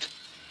goofed.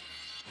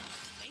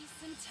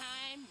 space and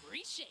time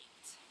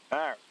reshaped.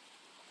 Alright.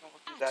 We'll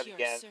do At that your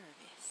again.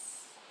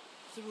 service.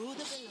 Through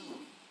the below.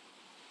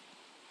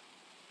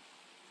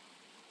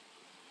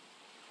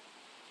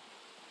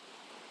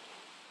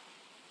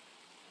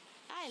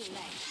 I like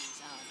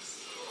these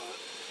odds.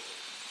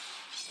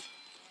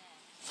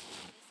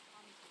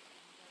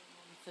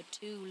 For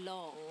too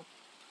long.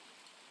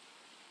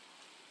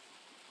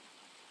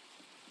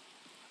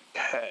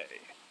 Okay.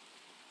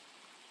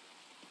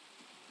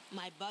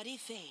 My body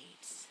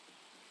fades.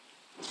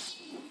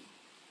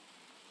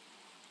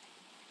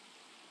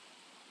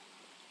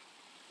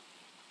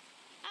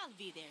 I'll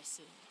be there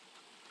soon.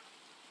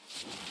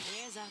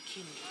 There's our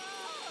kindred.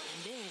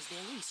 And there's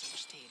their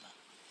research table.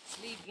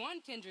 Leave one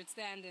kindred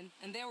standing,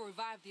 and they'll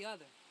revive the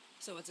other.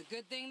 So it's a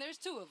good thing there's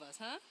two of us,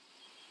 huh?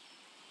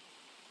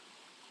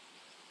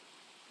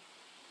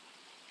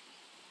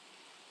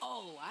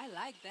 Oh, I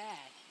like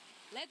that.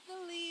 Let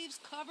the leaves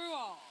cover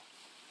all.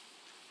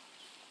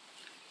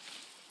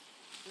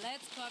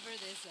 Let's cover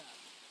this up.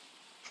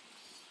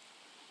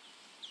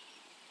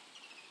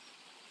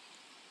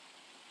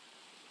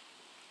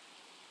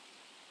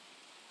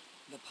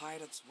 The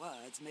pirate's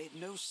words made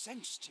no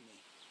sense to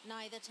me.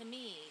 Neither to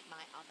me,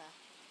 my other.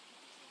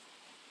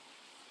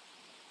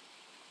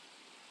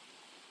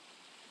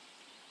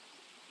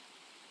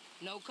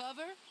 No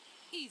cover?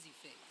 Easy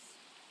fix.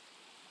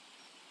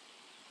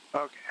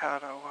 Okay, how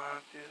do I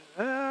do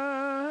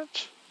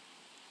that?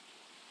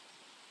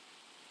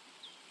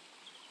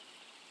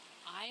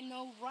 I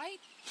know right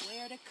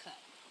where to cut.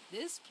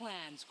 This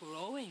plan's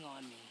growing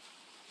on me.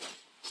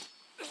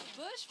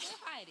 Bush for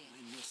hiding.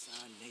 I miss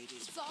Our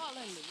Lady's... It's all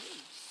in the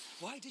roots.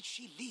 Why did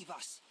she leave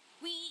us?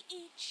 We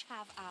each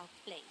have our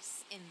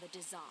place in the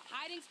design.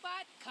 Hiding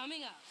spot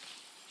coming up.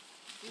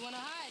 You wanna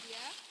hide,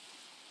 yeah?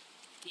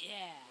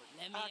 Yeah,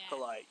 let me ask.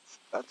 Acolytes.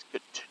 That's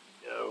good to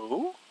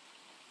know.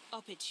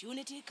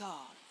 Opportunity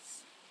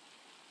calls.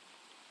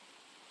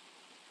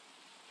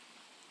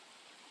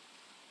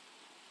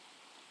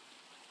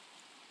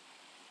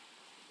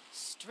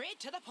 Straight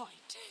to the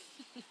point.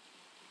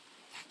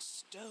 That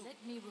stone.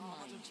 Let me Part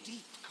remind of you.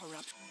 deep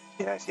corruption.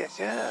 Yes.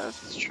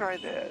 Let's try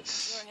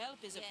this. Your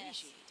help is Yes.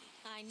 appreciated.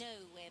 I know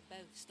we're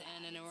both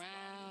Standing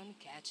around,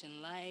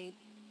 catching light.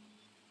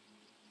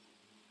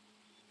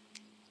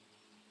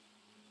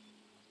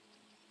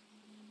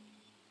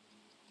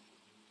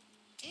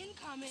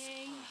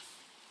 Incoming.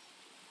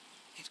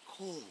 It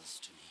calls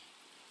to me.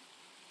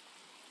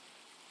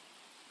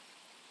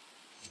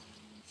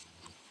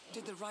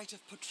 Did the rite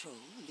of patrol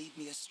lead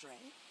me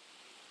astray?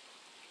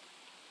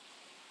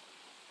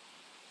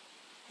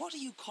 What are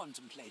you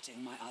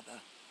contemplating, my other?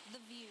 the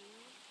view,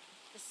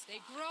 the They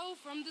sky, grow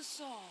from the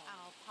soul.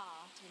 our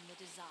part in the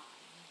design.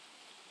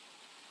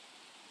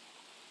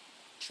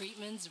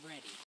 Treatment's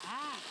ready.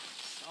 Ah,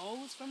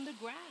 souls from the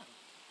ground.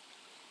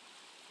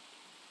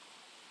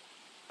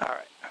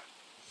 Alright.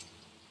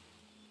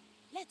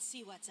 Let's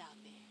see what's out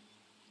there.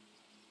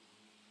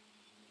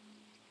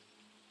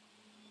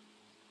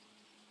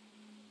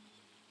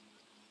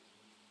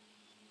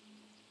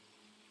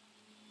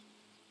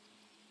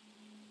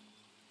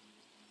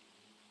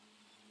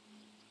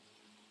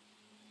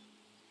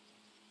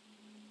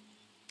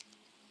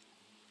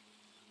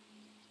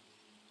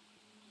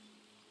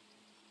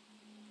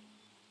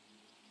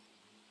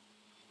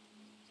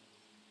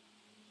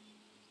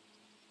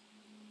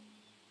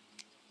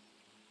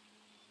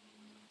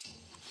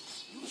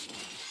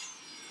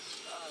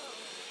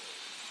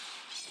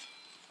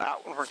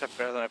 That one worked out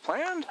better than I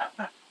planned.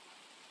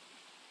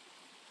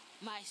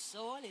 My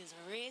soul is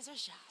razor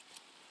sharp.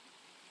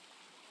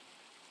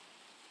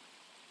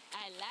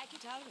 I like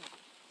it already.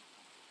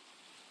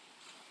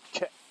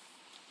 Okay.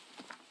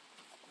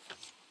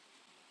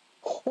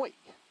 Hoi.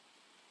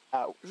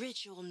 Out.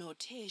 Ritual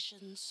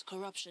notations,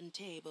 corruption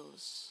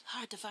tables.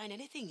 Hard to find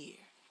anything here.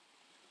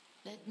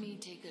 Let me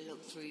take a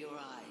look through your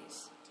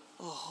eyes.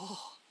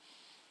 Oh,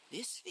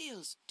 this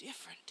feels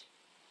different.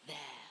 There,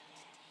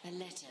 a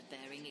letter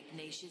bearing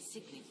Ignatius'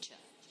 signature.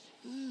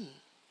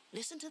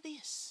 Listen to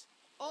this.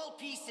 All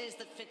pieces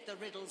that fit the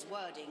riddle's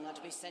wording are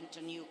to be sent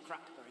to New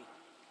Crockbury.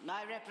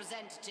 My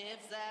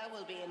representatives there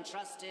will be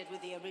entrusted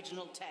with the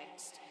original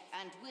text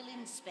and will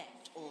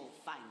inspect all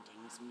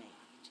findings made.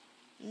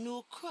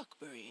 New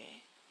Crockbury,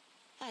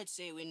 eh? I'd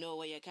say we know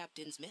where your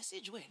captain's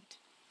message went.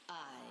 Aye,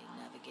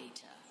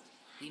 Navigator.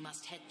 We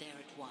must head there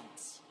at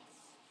once.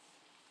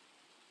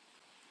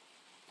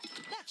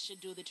 That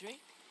should do the trick.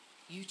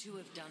 You two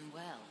have done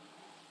well.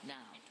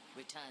 Now,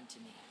 return to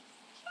me.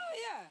 Oh,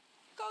 yeah.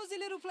 Cozy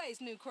little place,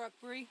 New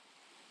Crockbury.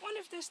 Wonder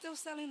if they're still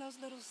selling those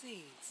little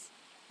seeds.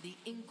 The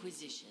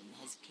Inquisition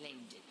has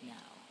claimed it now.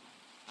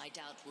 I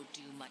doubt we'll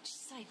do much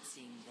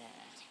sightseeing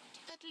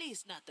there. At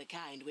least not the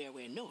kind where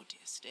we're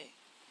noticed, eh?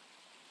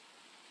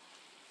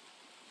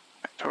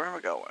 So where am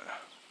I going?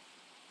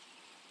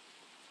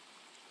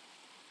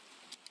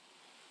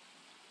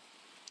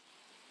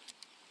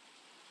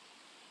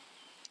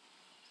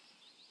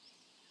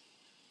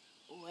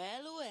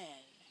 Well,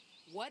 well.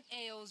 What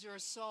ails your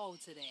soul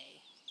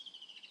today?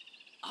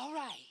 All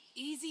right,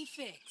 easy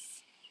fix.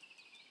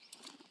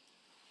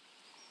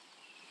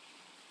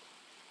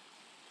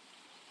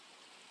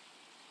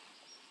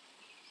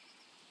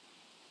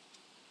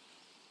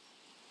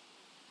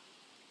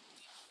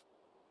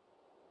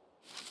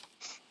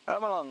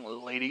 Come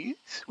along, ladies.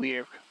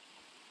 We're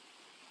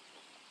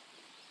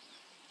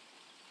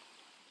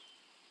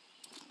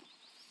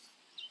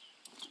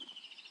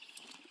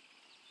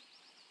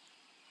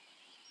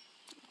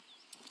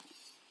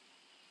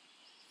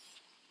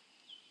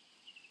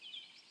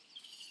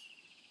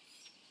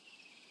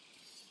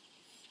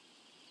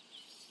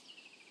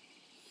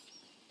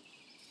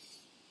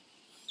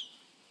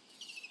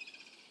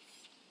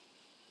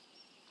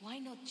Why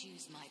not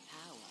use my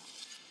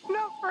power?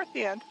 no, we're at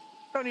the end.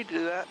 Don't need to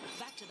do that.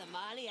 Back to the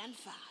Marley and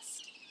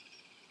fast.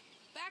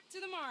 Back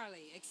to the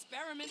Marley.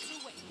 Experiments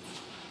await.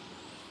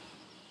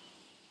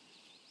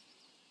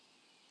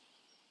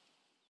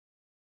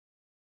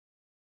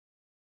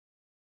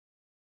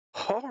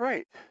 All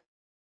right.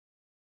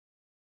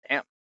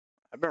 Damn,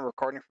 I've been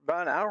recording for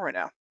about an hour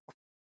now.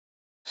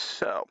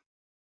 So,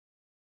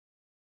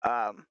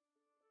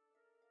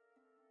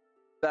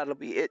 that'll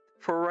be it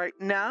for right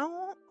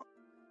now.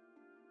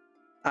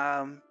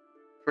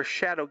 For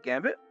Shadow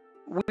Gambit,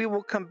 we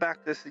will come back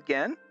to this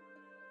again.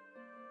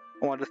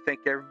 I want to thank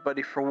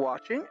everybody for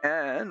watching,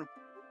 and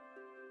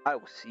I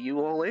will see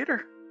you all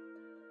later.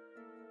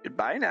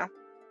 Goodbye now.